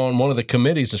 Republicans on one of the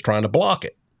committees is trying to block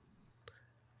it.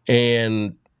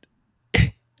 And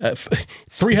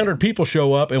 300 people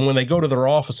show up, and when they go to their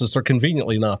offices, they're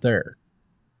conveniently not there.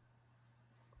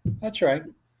 That's right.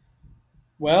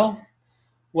 Well,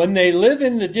 when they live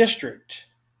in the district,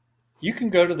 you can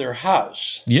go to their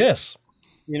house. Yes.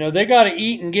 You know, they got to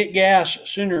eat and get gas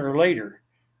sooner or later.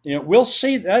 You know, we'll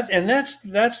see that, and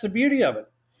that's the beauty of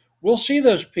it. We'll see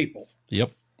those people.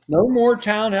 Yep. No more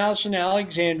townhouse in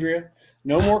Alexandria.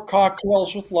 No more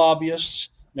cocktails with lobbyists.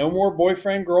 No more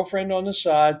boyfriend, girlfriend on the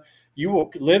side. You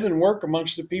will live and work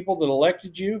amongst the people that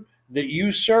elected you, that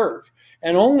you serve,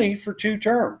 and only for 2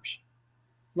 terms.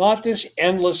 Not this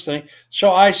endless thing.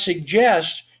 So I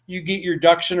suggest you get your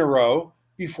ducks in a row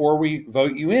before we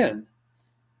vote you in,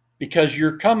 because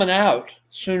you're coming out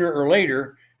sooner or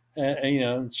later.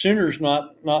 Sooner's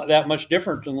not that much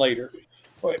different than later.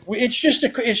 It's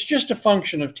just a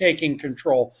function of taking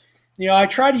control. You know, I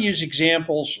try to use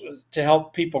examples to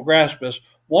help people grasp this.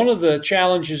 One of the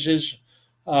challenges is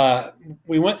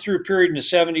we went through a period in the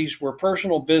 70s where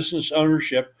personal business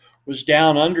ownership was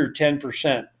down under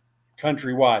 10%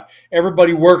 countrywide.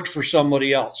 Everybody worked for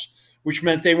somebody else, which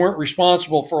meant they weren't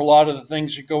responsible for a lot of the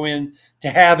things that go into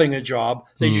having a job.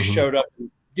 They just showed up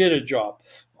and did a job.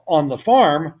 On the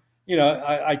farm, you know,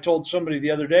 I told somebody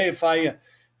the other day, if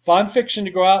I'm fixing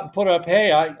to go out and put up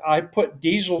hay, I put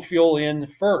diesel fuel in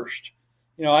first.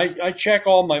 You know, I check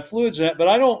all my fluids in it, but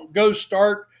I don't go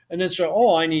start and then say,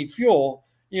 oh, I need fuel.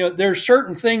 You know, there's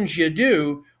certain things you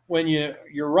do when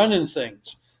you're running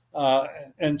things.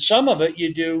 And some of it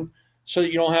you do so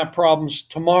that you don't have problems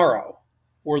tomorrow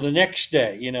or the next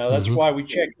day. You know, that's why we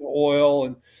check the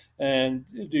oil and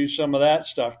do some of that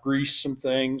stuff, grease some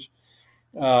things.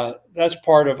 That's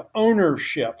part of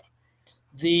ownership.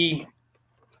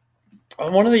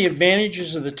 One of the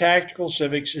advantages of the Tactical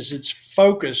Civics is it's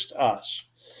focused us.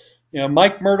 You know,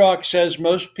 Mike Murdoch says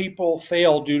most people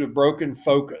fail due to broken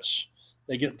focus.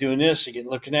 They get doing this, they get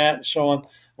looking at, and so on.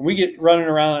 And we get running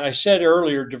around. I said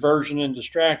earlier, diversion and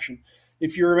distraction.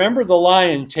 If you remember the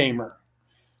lion tamer,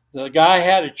 the guy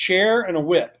had a chair and a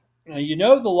whip. Now, you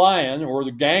know, the lion or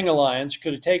the gang of lions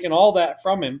could have taken all that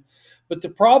from him. But the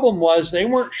problem was they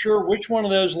weren't sure which one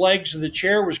of those legs of the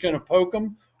chair was going to poke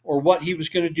him or what he was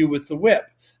going to do with the whip.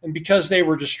 And because they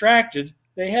were distracted,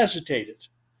 they hesitated.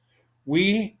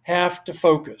 We have to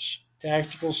focus.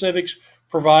 Tactical Civics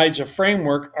provides a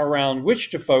framework around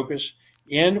which to focus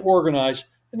and organize,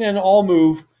 and then all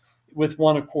move with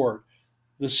one accord.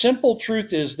 The simple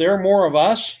truth is there are more of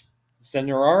us than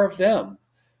there are of them.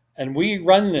 And we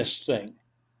run this thing.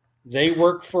 They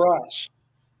work for us.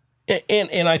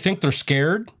 And I think they're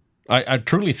scared. I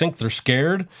truly think they're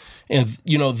scared. And,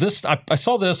 you know, this I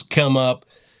saw this come up,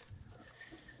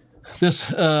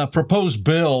 this proposed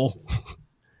bill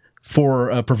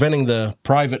for preventing the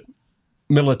private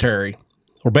military,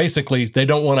 or basically they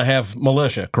don't want to have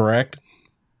militia, correct?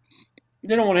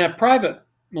 They don't want to have private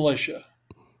militia.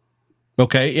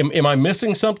 Okay. Am I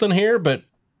missing something here? But,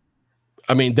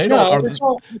 I mean, they don't.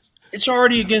 It's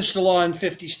already against the law in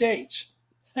 50 states.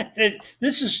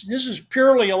 This is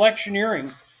purely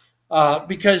electioneering,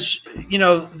 because, you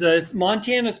know, the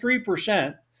Montana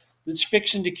 3% that's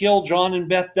fixing to kill John and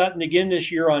Beth Dutton again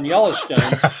this year on Yellowstone,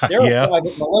 they're a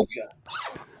private militia,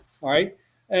 all right?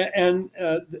 And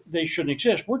they shouldn't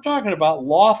exist. We're talking about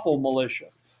lawful militia.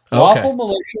 Lawful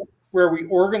militia, where we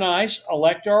organize,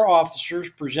 elect our officers,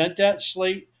 present that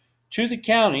slate to the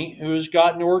county, who has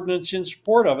got an ordinance in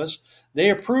support of us. They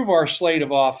approve our slate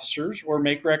of officers or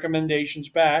make recommendations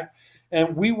back,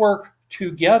 and we work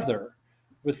together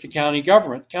with the county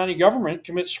government. County government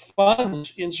commits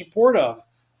funds in support of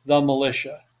the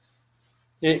militia.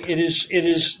 It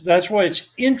is that's why it's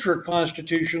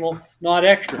intra-constitutional, not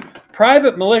extra.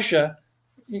 Private militia,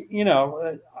 you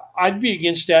know, I'd be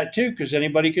against that too, because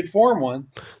anybody could form one.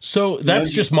 So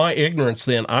that's just my ignorance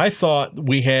then. I thought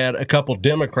we had a couple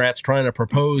Democrats trying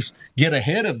to get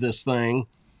ahead of this thing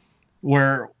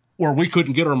where we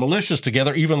couldn't get our militias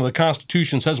together, even though the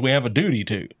Constitution says we have a duty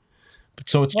to.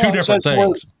 So it's two different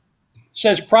things. It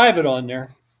says private on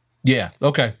there. Yeah,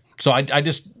 okay. So I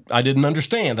didn't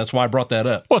understand. That's why I brought that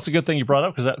up. Well, it's a good thing you brought it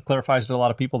up, because that clarifies to a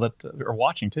lot of people that are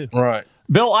watching too. Right.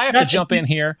 Bill, I have to jump in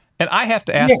here, and I have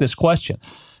to ask this question.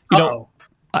 You know,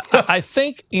 I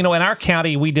think, you know, in our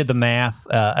county, we did the math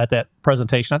at that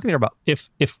presentation. I think they're about, if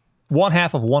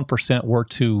 0.5% were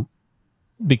to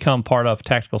become part of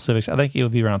Tactical Civics. I think it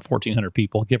would be around 1,400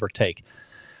 people, give or take.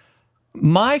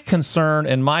 My concern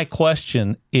and my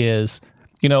question is,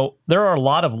 there are a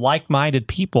lot of like-minded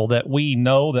people that we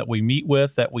know, that we meet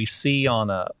with, that we see on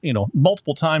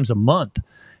multiple times a month.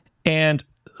 And,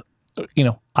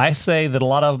 I say that a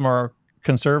lot of them are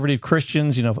conservative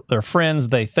Christians. They're friends.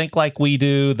 They think like we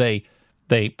do. They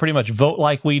pretty much vote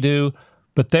like we do,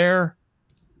 but they're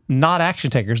not action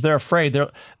takers. They're afraid.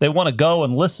 They want to go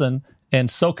and listen and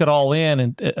soak it all in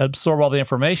and absorb all the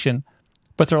information.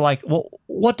 But they're like, well,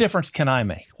 what difference can I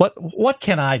make? What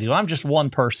can I do? I'm just one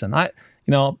person. My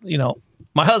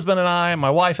husband and I, my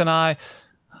wife and I,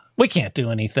 we can't do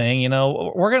anything.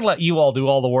 We're going to let you all do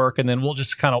all the work, and then we'll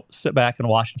just kind of sit back and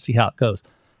watch and see how it goes.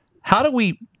 How do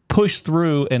we push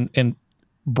through and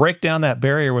break down that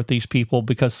barrier with these people?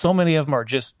 Because so many of them are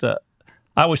just,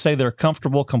 I would say they're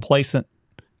comfortable, complacent,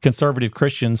 conservative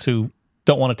Christians who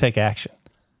don't want to take action.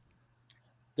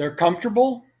 They're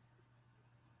comfortable?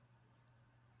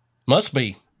 Must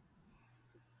be.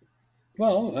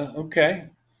 Well, okay.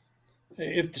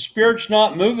 If the Spirit's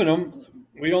not moving them,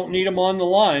 we don't need them on the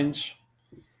lines.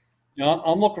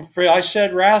 I'm looking for. I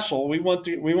said wrestle. We want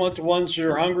the ones that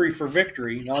are hungry for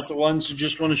victory, not the ones that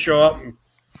just want to show up and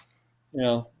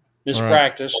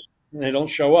mispractice. And they don't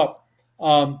show up.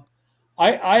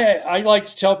 I like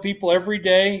to tell people every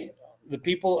day, the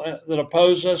people that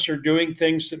oppose us are doing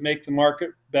things that make the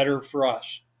market better for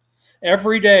us.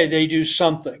 Every day they do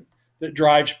something that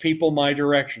drives people my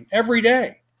direction. Every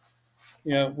day.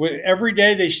 Every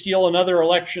day they steal another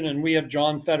election, and we have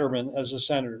John Fetterman as a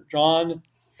senator. John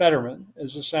Fetterman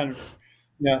is a senator.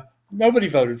 Nobody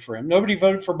voted for him. Nobody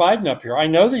voted for Biden up here. I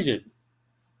know they didn't.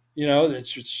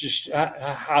 It's just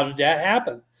how did that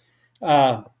happen?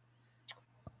 That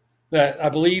I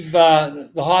believe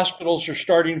the hospitals are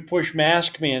starting to push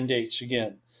mask mandates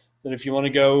again. That if you want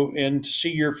to go in to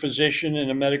see your physician in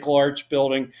a medical arts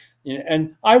building,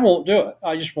 and I won't do it.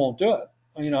 I just won't do it.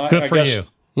 Good for you.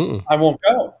 I won't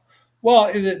go.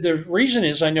 Well, the reason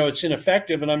is I know it's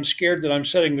ineffective, and I'm scared that I'm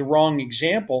setting the wrong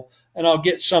example, and I'll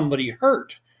get somebody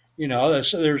hurt.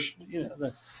 That's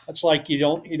like you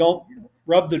don't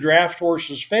rub the draft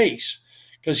horse's face,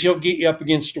 because he'll get you up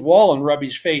against a wall and rub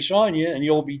his face on you, and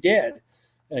you'll be dead.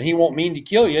 And he won't mean to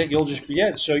kill you; you'll just be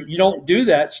dead. So you don't do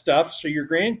that stuff, so your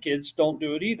grandkids don't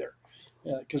do it either,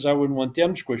 because I wouldn't want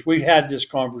them squished. We've had this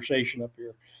conversation up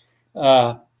here.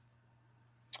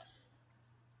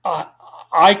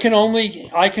 I can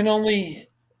only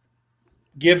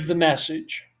give the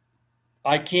message.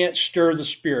 I can't stir the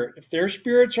spirit. If their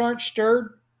spirits aren't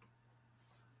stirred,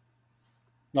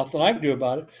 nothing I can do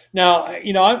about it. Now,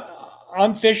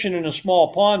 I'm fishing in a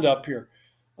small pond up here.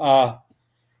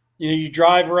 You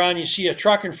drive around, you see a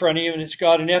truck in front of you, and it's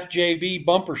got an FJB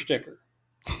bumper sticker.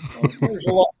 There's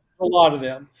a lot of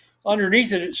them.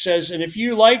 Underneath it, it says, "And if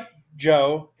you like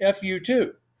Joe, F you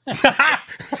too."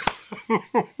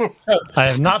 I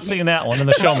have not seen that one in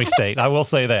the Show Me State. I will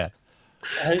say that.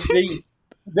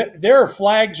 There are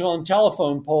flags on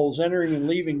telephone poles entering and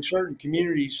leaving certain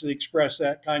communities that express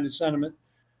that kind of sentiment.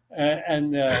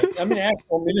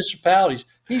 Actual municipalities.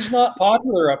 He's not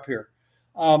popular up here.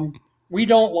 We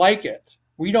don't like it.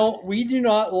 We do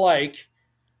not like.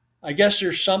 I guess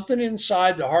there's something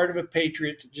inside the heart of a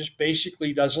patriot that just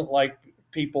basically doesn't like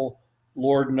people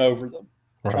lording over them.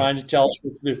 Right. Trying to tell us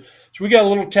what to do. So we got a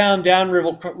little town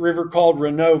downriver called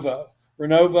Renova.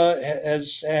 Renova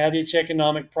has had its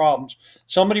economic problems.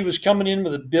 Somebody was coming in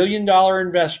with $1 billion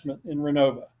investment in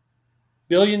Renova. $1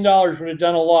 billion would have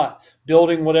done a lot,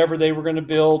 building whatever they were going to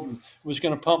build, and was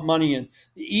going to pump money in.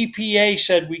 The EPA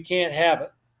said we can't have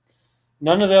it.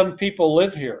 None of them people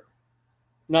live here.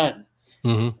 None.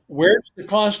 Mm-hmm. Where's the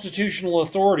constitutional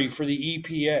authority for the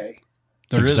EPA?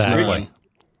 There exactly. is none.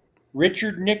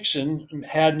 Richard Nixon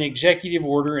had an executive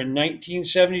order in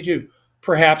 1972,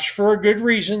 perhaps for a good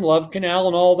reason, Love Canal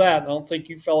and all that. I don't think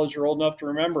you fellas are old enough to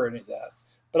remember any of that,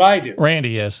 but I do.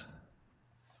 Randy is.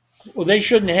 Well, they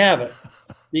shouldn't have it.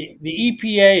 The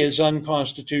EPA is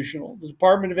unconstitutional. The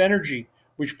Department of Energy,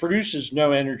 which produces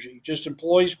no energy, just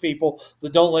employs people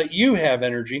that don't let you have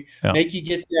energy, make you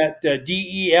get that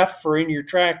DEF for in your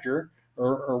tractor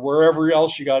or wherever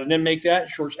else you got, and then make that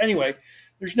short. Anyway,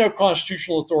 there's no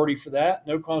constitutional authority for that.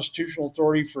 No constitutional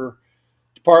authority for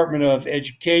Department of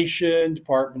Education,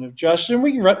 Department of Justice. And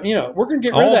we can, we're going to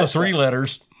get rid of that. All the three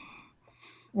letters.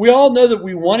 We all know that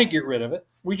we want to get rid of it.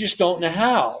 We just don't know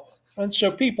how. And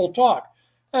so people talk.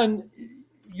 And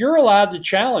you're allowed to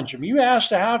challenge them. You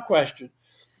asked a how question.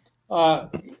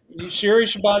 You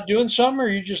serious about doing something, or are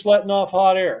you just letting off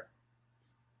hot air?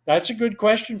 That's a good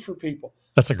question for people.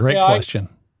 That's a great question.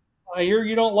 I hear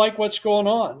you don't like what's going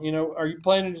on. Are you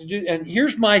planning to do? And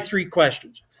here's my 3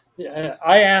 questions.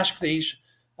 I ask these.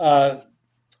 I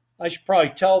should probably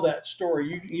tell that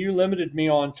story. You limited me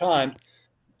on time,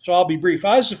 so I'll be brief.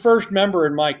 I was the first member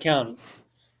in my county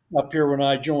up here when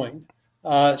I joined.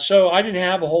 So I didn't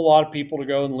have a whole lot of people to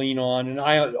go and lean on, and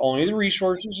I had only the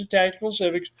resources of Tactical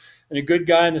Civics and a good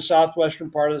guy in the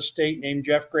southwestern part of the state named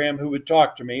Jeff Graham who would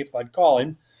talk to me if I'd call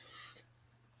him.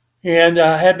 And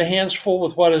I had my hands full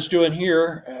with what I was doing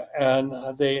here,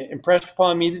 and they impressed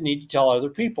upon me the need to tell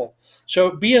other people. So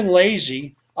being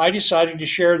lazy, I decided to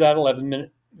share that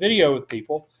 11-minute video with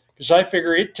people because I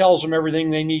figure it tells them everything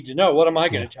they need to know. What am I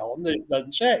going to tell them that it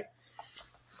doesn't say?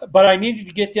 But I needed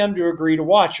to get them to agree to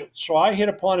watch it. So I hit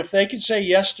upon if they could say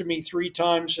yes to me 3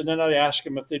 times, and then I'd ask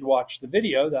them if they'd watch the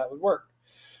video, that would work.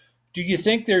 Do you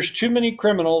think there's too many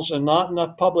criminals and not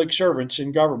enough public servants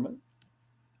in government?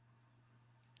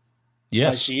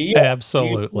 Yes,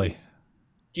 absolutely.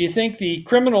 Do you think the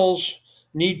criminals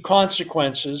need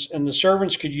consequences and the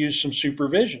servants could use some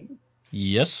supervision?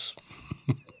 Yes.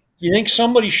 Do you think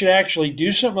somebody should actually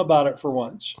do something about it for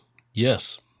once?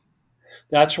 Yes.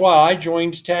 That's why I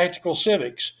joined Tactical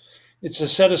Civics. It's a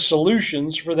set of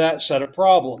solutions for that set of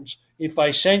problems. If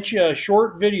I sent you a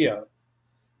short video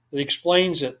that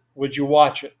explains it, would you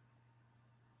watch it?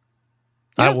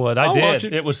 I would. I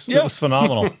did. It was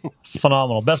phenomenal.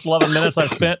 Phenomenal. Best 11 minutes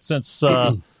I've spent since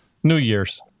New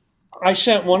Year's. I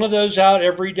sent one of those out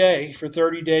every day for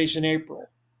 30 days in April.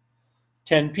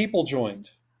 10 people joined.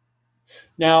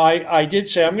 Now, I did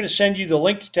say, I'm going to send you the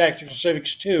link to Tactical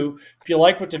Civics 2. If you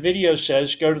like what the video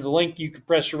says, go to the link. You can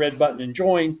press the red button and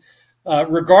join.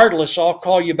 Regardless, I'll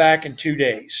call you back in 2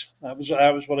 days. That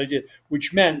was what I did,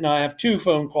 which meant now I have 2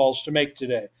 phone calls to make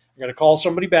today. I got to call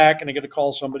somebody back and I got to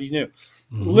call somebody new.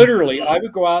 Mm-hmm. Literally, I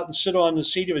would go out and sit on the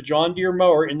seat of a John Deere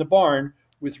mower in the barn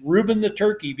with Reuben the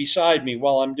turkey beside me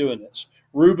while I'm doing this.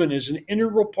 Reuben is an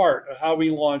integral part of how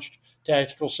we launched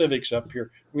Tactical Civics up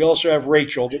here. We also have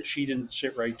Rachel, but she didn't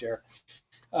sit right there.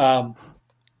 1/3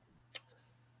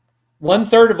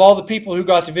 of all the people who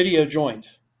got the video joined.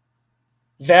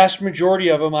 The vast majority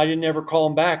of them, I didn't ever call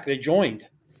them back. They joined.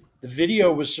 The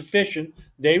video was sufficient.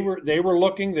 They were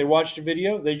looking. They watched the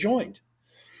video. They joined.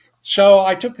 So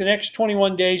I took the next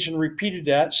 21 days and repeated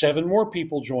that. 7 more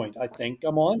people joined. I think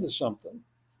I'm on to something.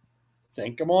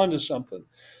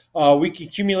 We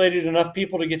accumulated enough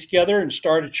people to get together and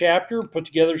start a chapter, put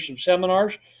together some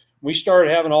seminars. We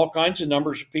started having all kinds of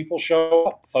numbers of people show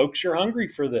up. Folks are hungry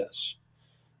for this.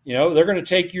 They're going to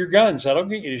take your guns. That'll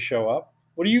get you to show up.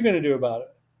 What are you going to do about it?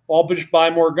 Well, I'll just buy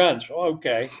more guns. Well,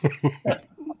 okay. I'm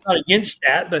not against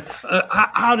that, but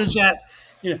how does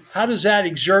that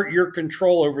exert your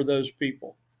control over those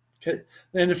people?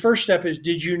 And the first step is,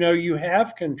 did you know you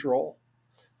have control?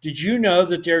 Did you know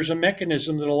that there's a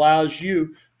mechanism that allows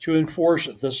you to enforce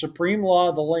the supreme law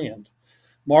of the land?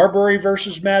 Marbury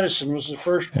versus Madison was the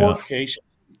first court case.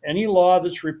 Any law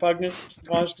that's repugnant to the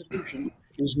Constitution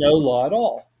is no law at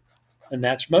all. And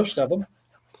that's most of them.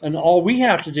 And all we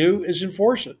have to do is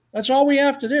enforce it. That's all we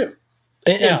have to do.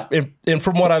 And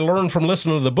from what I learned from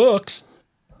listening to the books,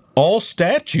 all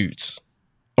statutes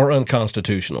are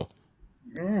unconstitutional.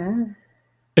 Mm-hmm.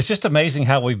 It's just amazing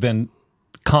how we've been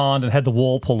conned and had the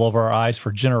wool pulled over our eyes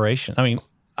for generations. I mean,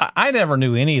 I never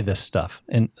knew any of this stuff.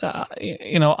 And,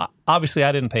 obviously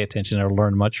I didn't pay attention or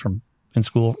learn much in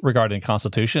school regarding the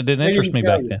Constitution. It didn't interest me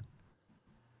back then.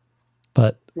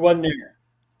 But it wasn't there.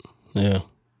 Yeah.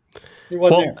 It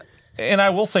wasn't there. And I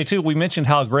will say, too, we mentioned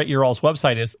how great your all's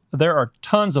website is. There are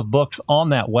tons of books on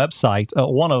that website.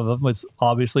 One of them is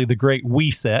obviously The Great We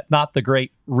Set, not The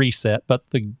Great Reset, but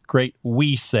The Great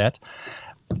We Set.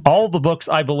 All the books,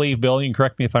 I believe, Bill, you can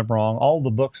correct me if I'm wrong, all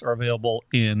the books are available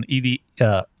in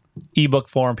ebook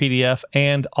form, PDF,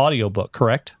 and audiobook,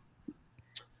 correct?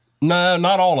 No,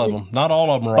 not all of them. Not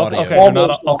all of them are audio.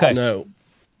 Okay. No.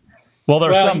 Well,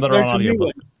 there's some that are on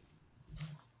audiobook.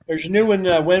 There's a new one,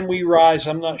 When We Rise.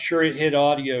 I'm not sure it hit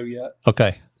audio yet.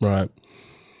 Okay. Right.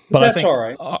 But that's I think, all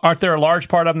right. Aren't there a large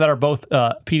part of them that are both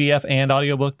PDF and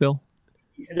audiobook, Bill?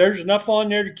 There's enough on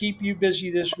there to keep you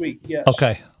busy this week, yes.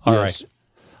 Okay. All right.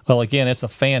 Well, again, it's a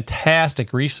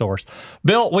fantastic resource.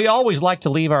 Bill, we always like to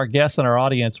leave our guests and our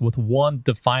audience with one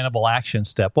definable action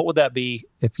step. What would that be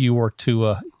if you were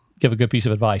to give a good piece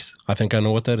of advice? I think I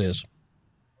know what that is.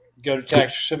 Go to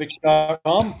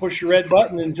tacticalcivics.com, push your red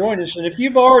button, and join us. And if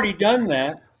you've already done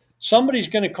that, somebody's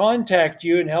going to contact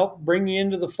you and help bring you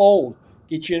into the fold,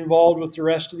 get you involved with the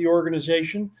rest of the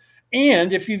organization.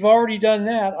 And if you've already done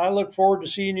that, I look forward to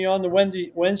seeing you on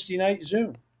the Wednesday night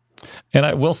Zoom. And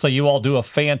I will say you all do a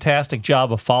fantastic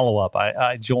job of follow-up.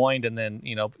 I joined, and then,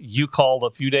 you called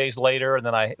a few days later, and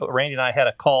then Randy and I had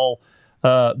a call,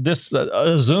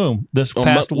 Zoom this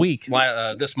past week.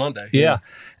 This Monday. Yeah.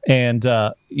 And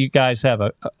you guys have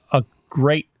a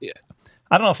great,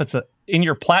 I don't know if it's in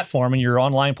your platform, in your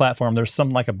online platform, there's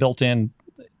some like a built-in,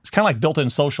 it's kind of like built-in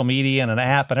social media and an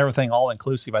app and everything all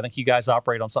inclusive. I think you guys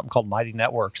operate on something called Mighty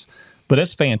Networks. But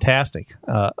it's fantastic,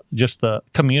 just the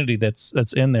community that's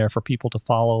in there for people to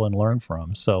follow and learn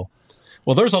from. So,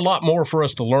 well, there's a lot more for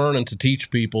us to learn and to teach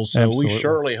people. So Absolutely. We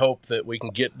surely hope that we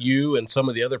can get you and some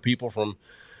of the other people from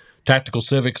Tactical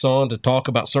Civics on to talk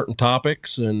about certain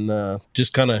topics and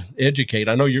just kind of educate.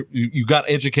 I know you got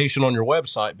education on your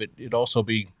website, but it'd also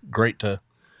be great to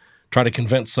try to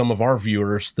convince some of our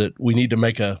viewers that we need to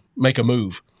make a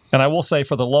move. And I will say,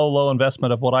 for the low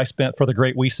investment of what I spent for the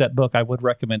Great We Set book, I would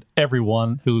recommend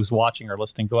everyone who's watching or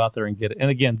listening go out there and get it. And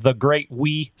again, the Great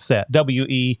We Set,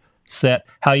 W-E Set,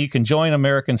 how you can join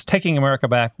Americans taking America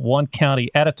back one county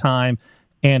at a time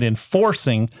and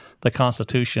enforcing the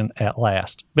Constitution at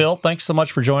last. Bill, thanks so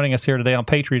much for joining us here today on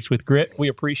Patriots with Grit. We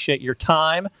appreciate your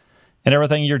time and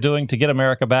everything you're doing to get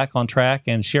America back on track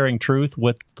and sharing truth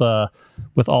with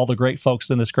all the great folks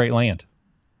in this great land.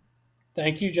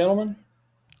 Thank you, gentlemen.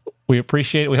 We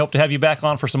appreciate it. We hope to have you back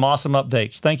on for some awesome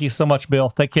updates. Thank you so much, Bill.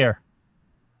 Take care.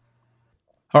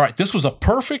 All right. This was a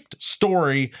perfect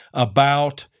story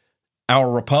about our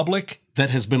republic that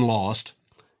has been lost.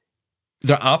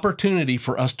 The opportunity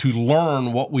for us to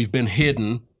learn what we've been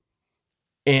hidden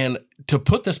and to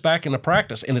put this back into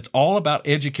practice. And it's all about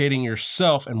educating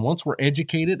yourself. And once we're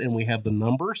educated and we have the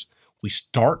numbers, we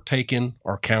start taking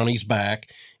our counties back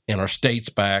and our states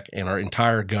back and our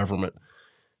entire government.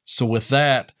 So with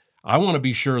that, I want to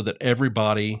be sure that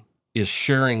everybody is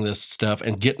sharing this stuff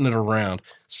and getting it around.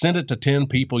 Send it to 10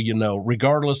 people you know,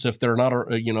 regardless if they're not,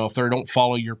 if they don't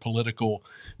follow your political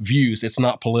views. It's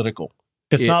not political.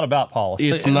 It's not about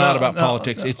politics. It's not about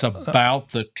politics. It's about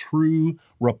the true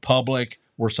republic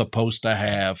we're supposed to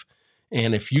have.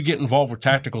 And if you get involved with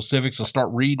Tactical Civics and start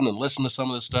reading and listening to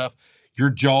some of this stuff, your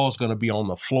jaw is going to be on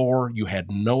the floor. You had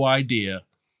no idea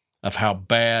of how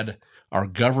bad our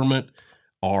government,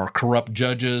 our corrupt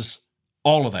judges,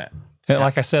 all of that. And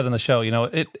like I said in the show,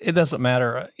 it doesn't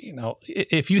matter.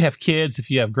 If you have kids, if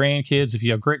you have grandkids, if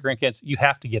you have great-grandkids, you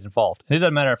have to get involved. And it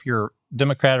doesn't matter if you're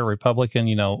Democrat or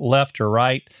Republican, left or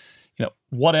right,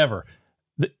 whatever.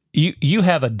 You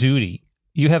have a duty.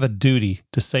 You have a duty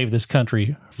to save this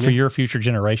country for your future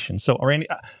generations. So, Randy,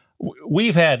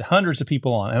 we've had hundreds of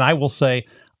people on, and I will say,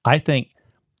 I think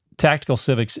Tactical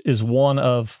Civics is one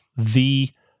of the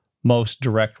most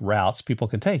direct routes people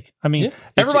can take. I mean,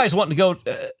 everybody's wanting to go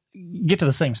get to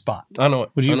the same spot. I know it.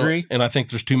 Would you agree? And I think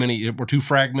there's too many. We're too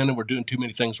fragmented. We're doing too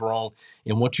many things wrong.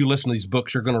 And once you listen to these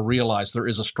books, you're going to realize there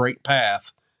is a straight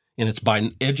path, and it's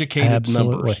by educated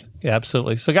numbers. Yeah,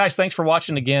 absolutely. So, guys, thanks for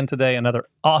watching again today. Another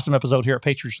awesome episode here at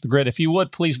Patriots with the Grid. If you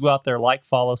would, please go out there, like,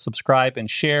 follow, subscribe, and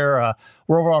share.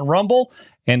 We're over on Rumble,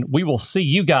 and we will see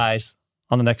you guys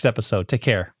on the next episode. Take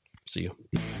care. See you.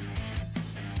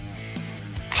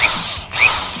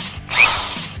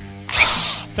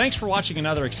 Thanks for watching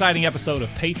another exciting episode of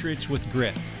Patriots with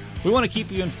Grit. We want to keep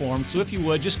you informed, so if you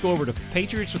would, just go over to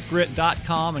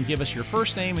patriotswithgrit.com and give us your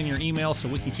first name and your email so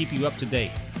we can keep you up to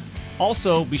date.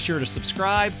 Also, be sure to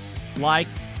subscribe, like,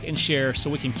 and share so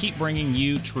we can keep bringing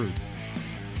you truth.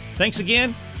 Thanks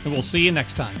again, and we'll see you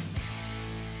next time.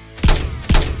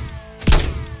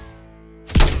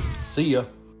 See ya.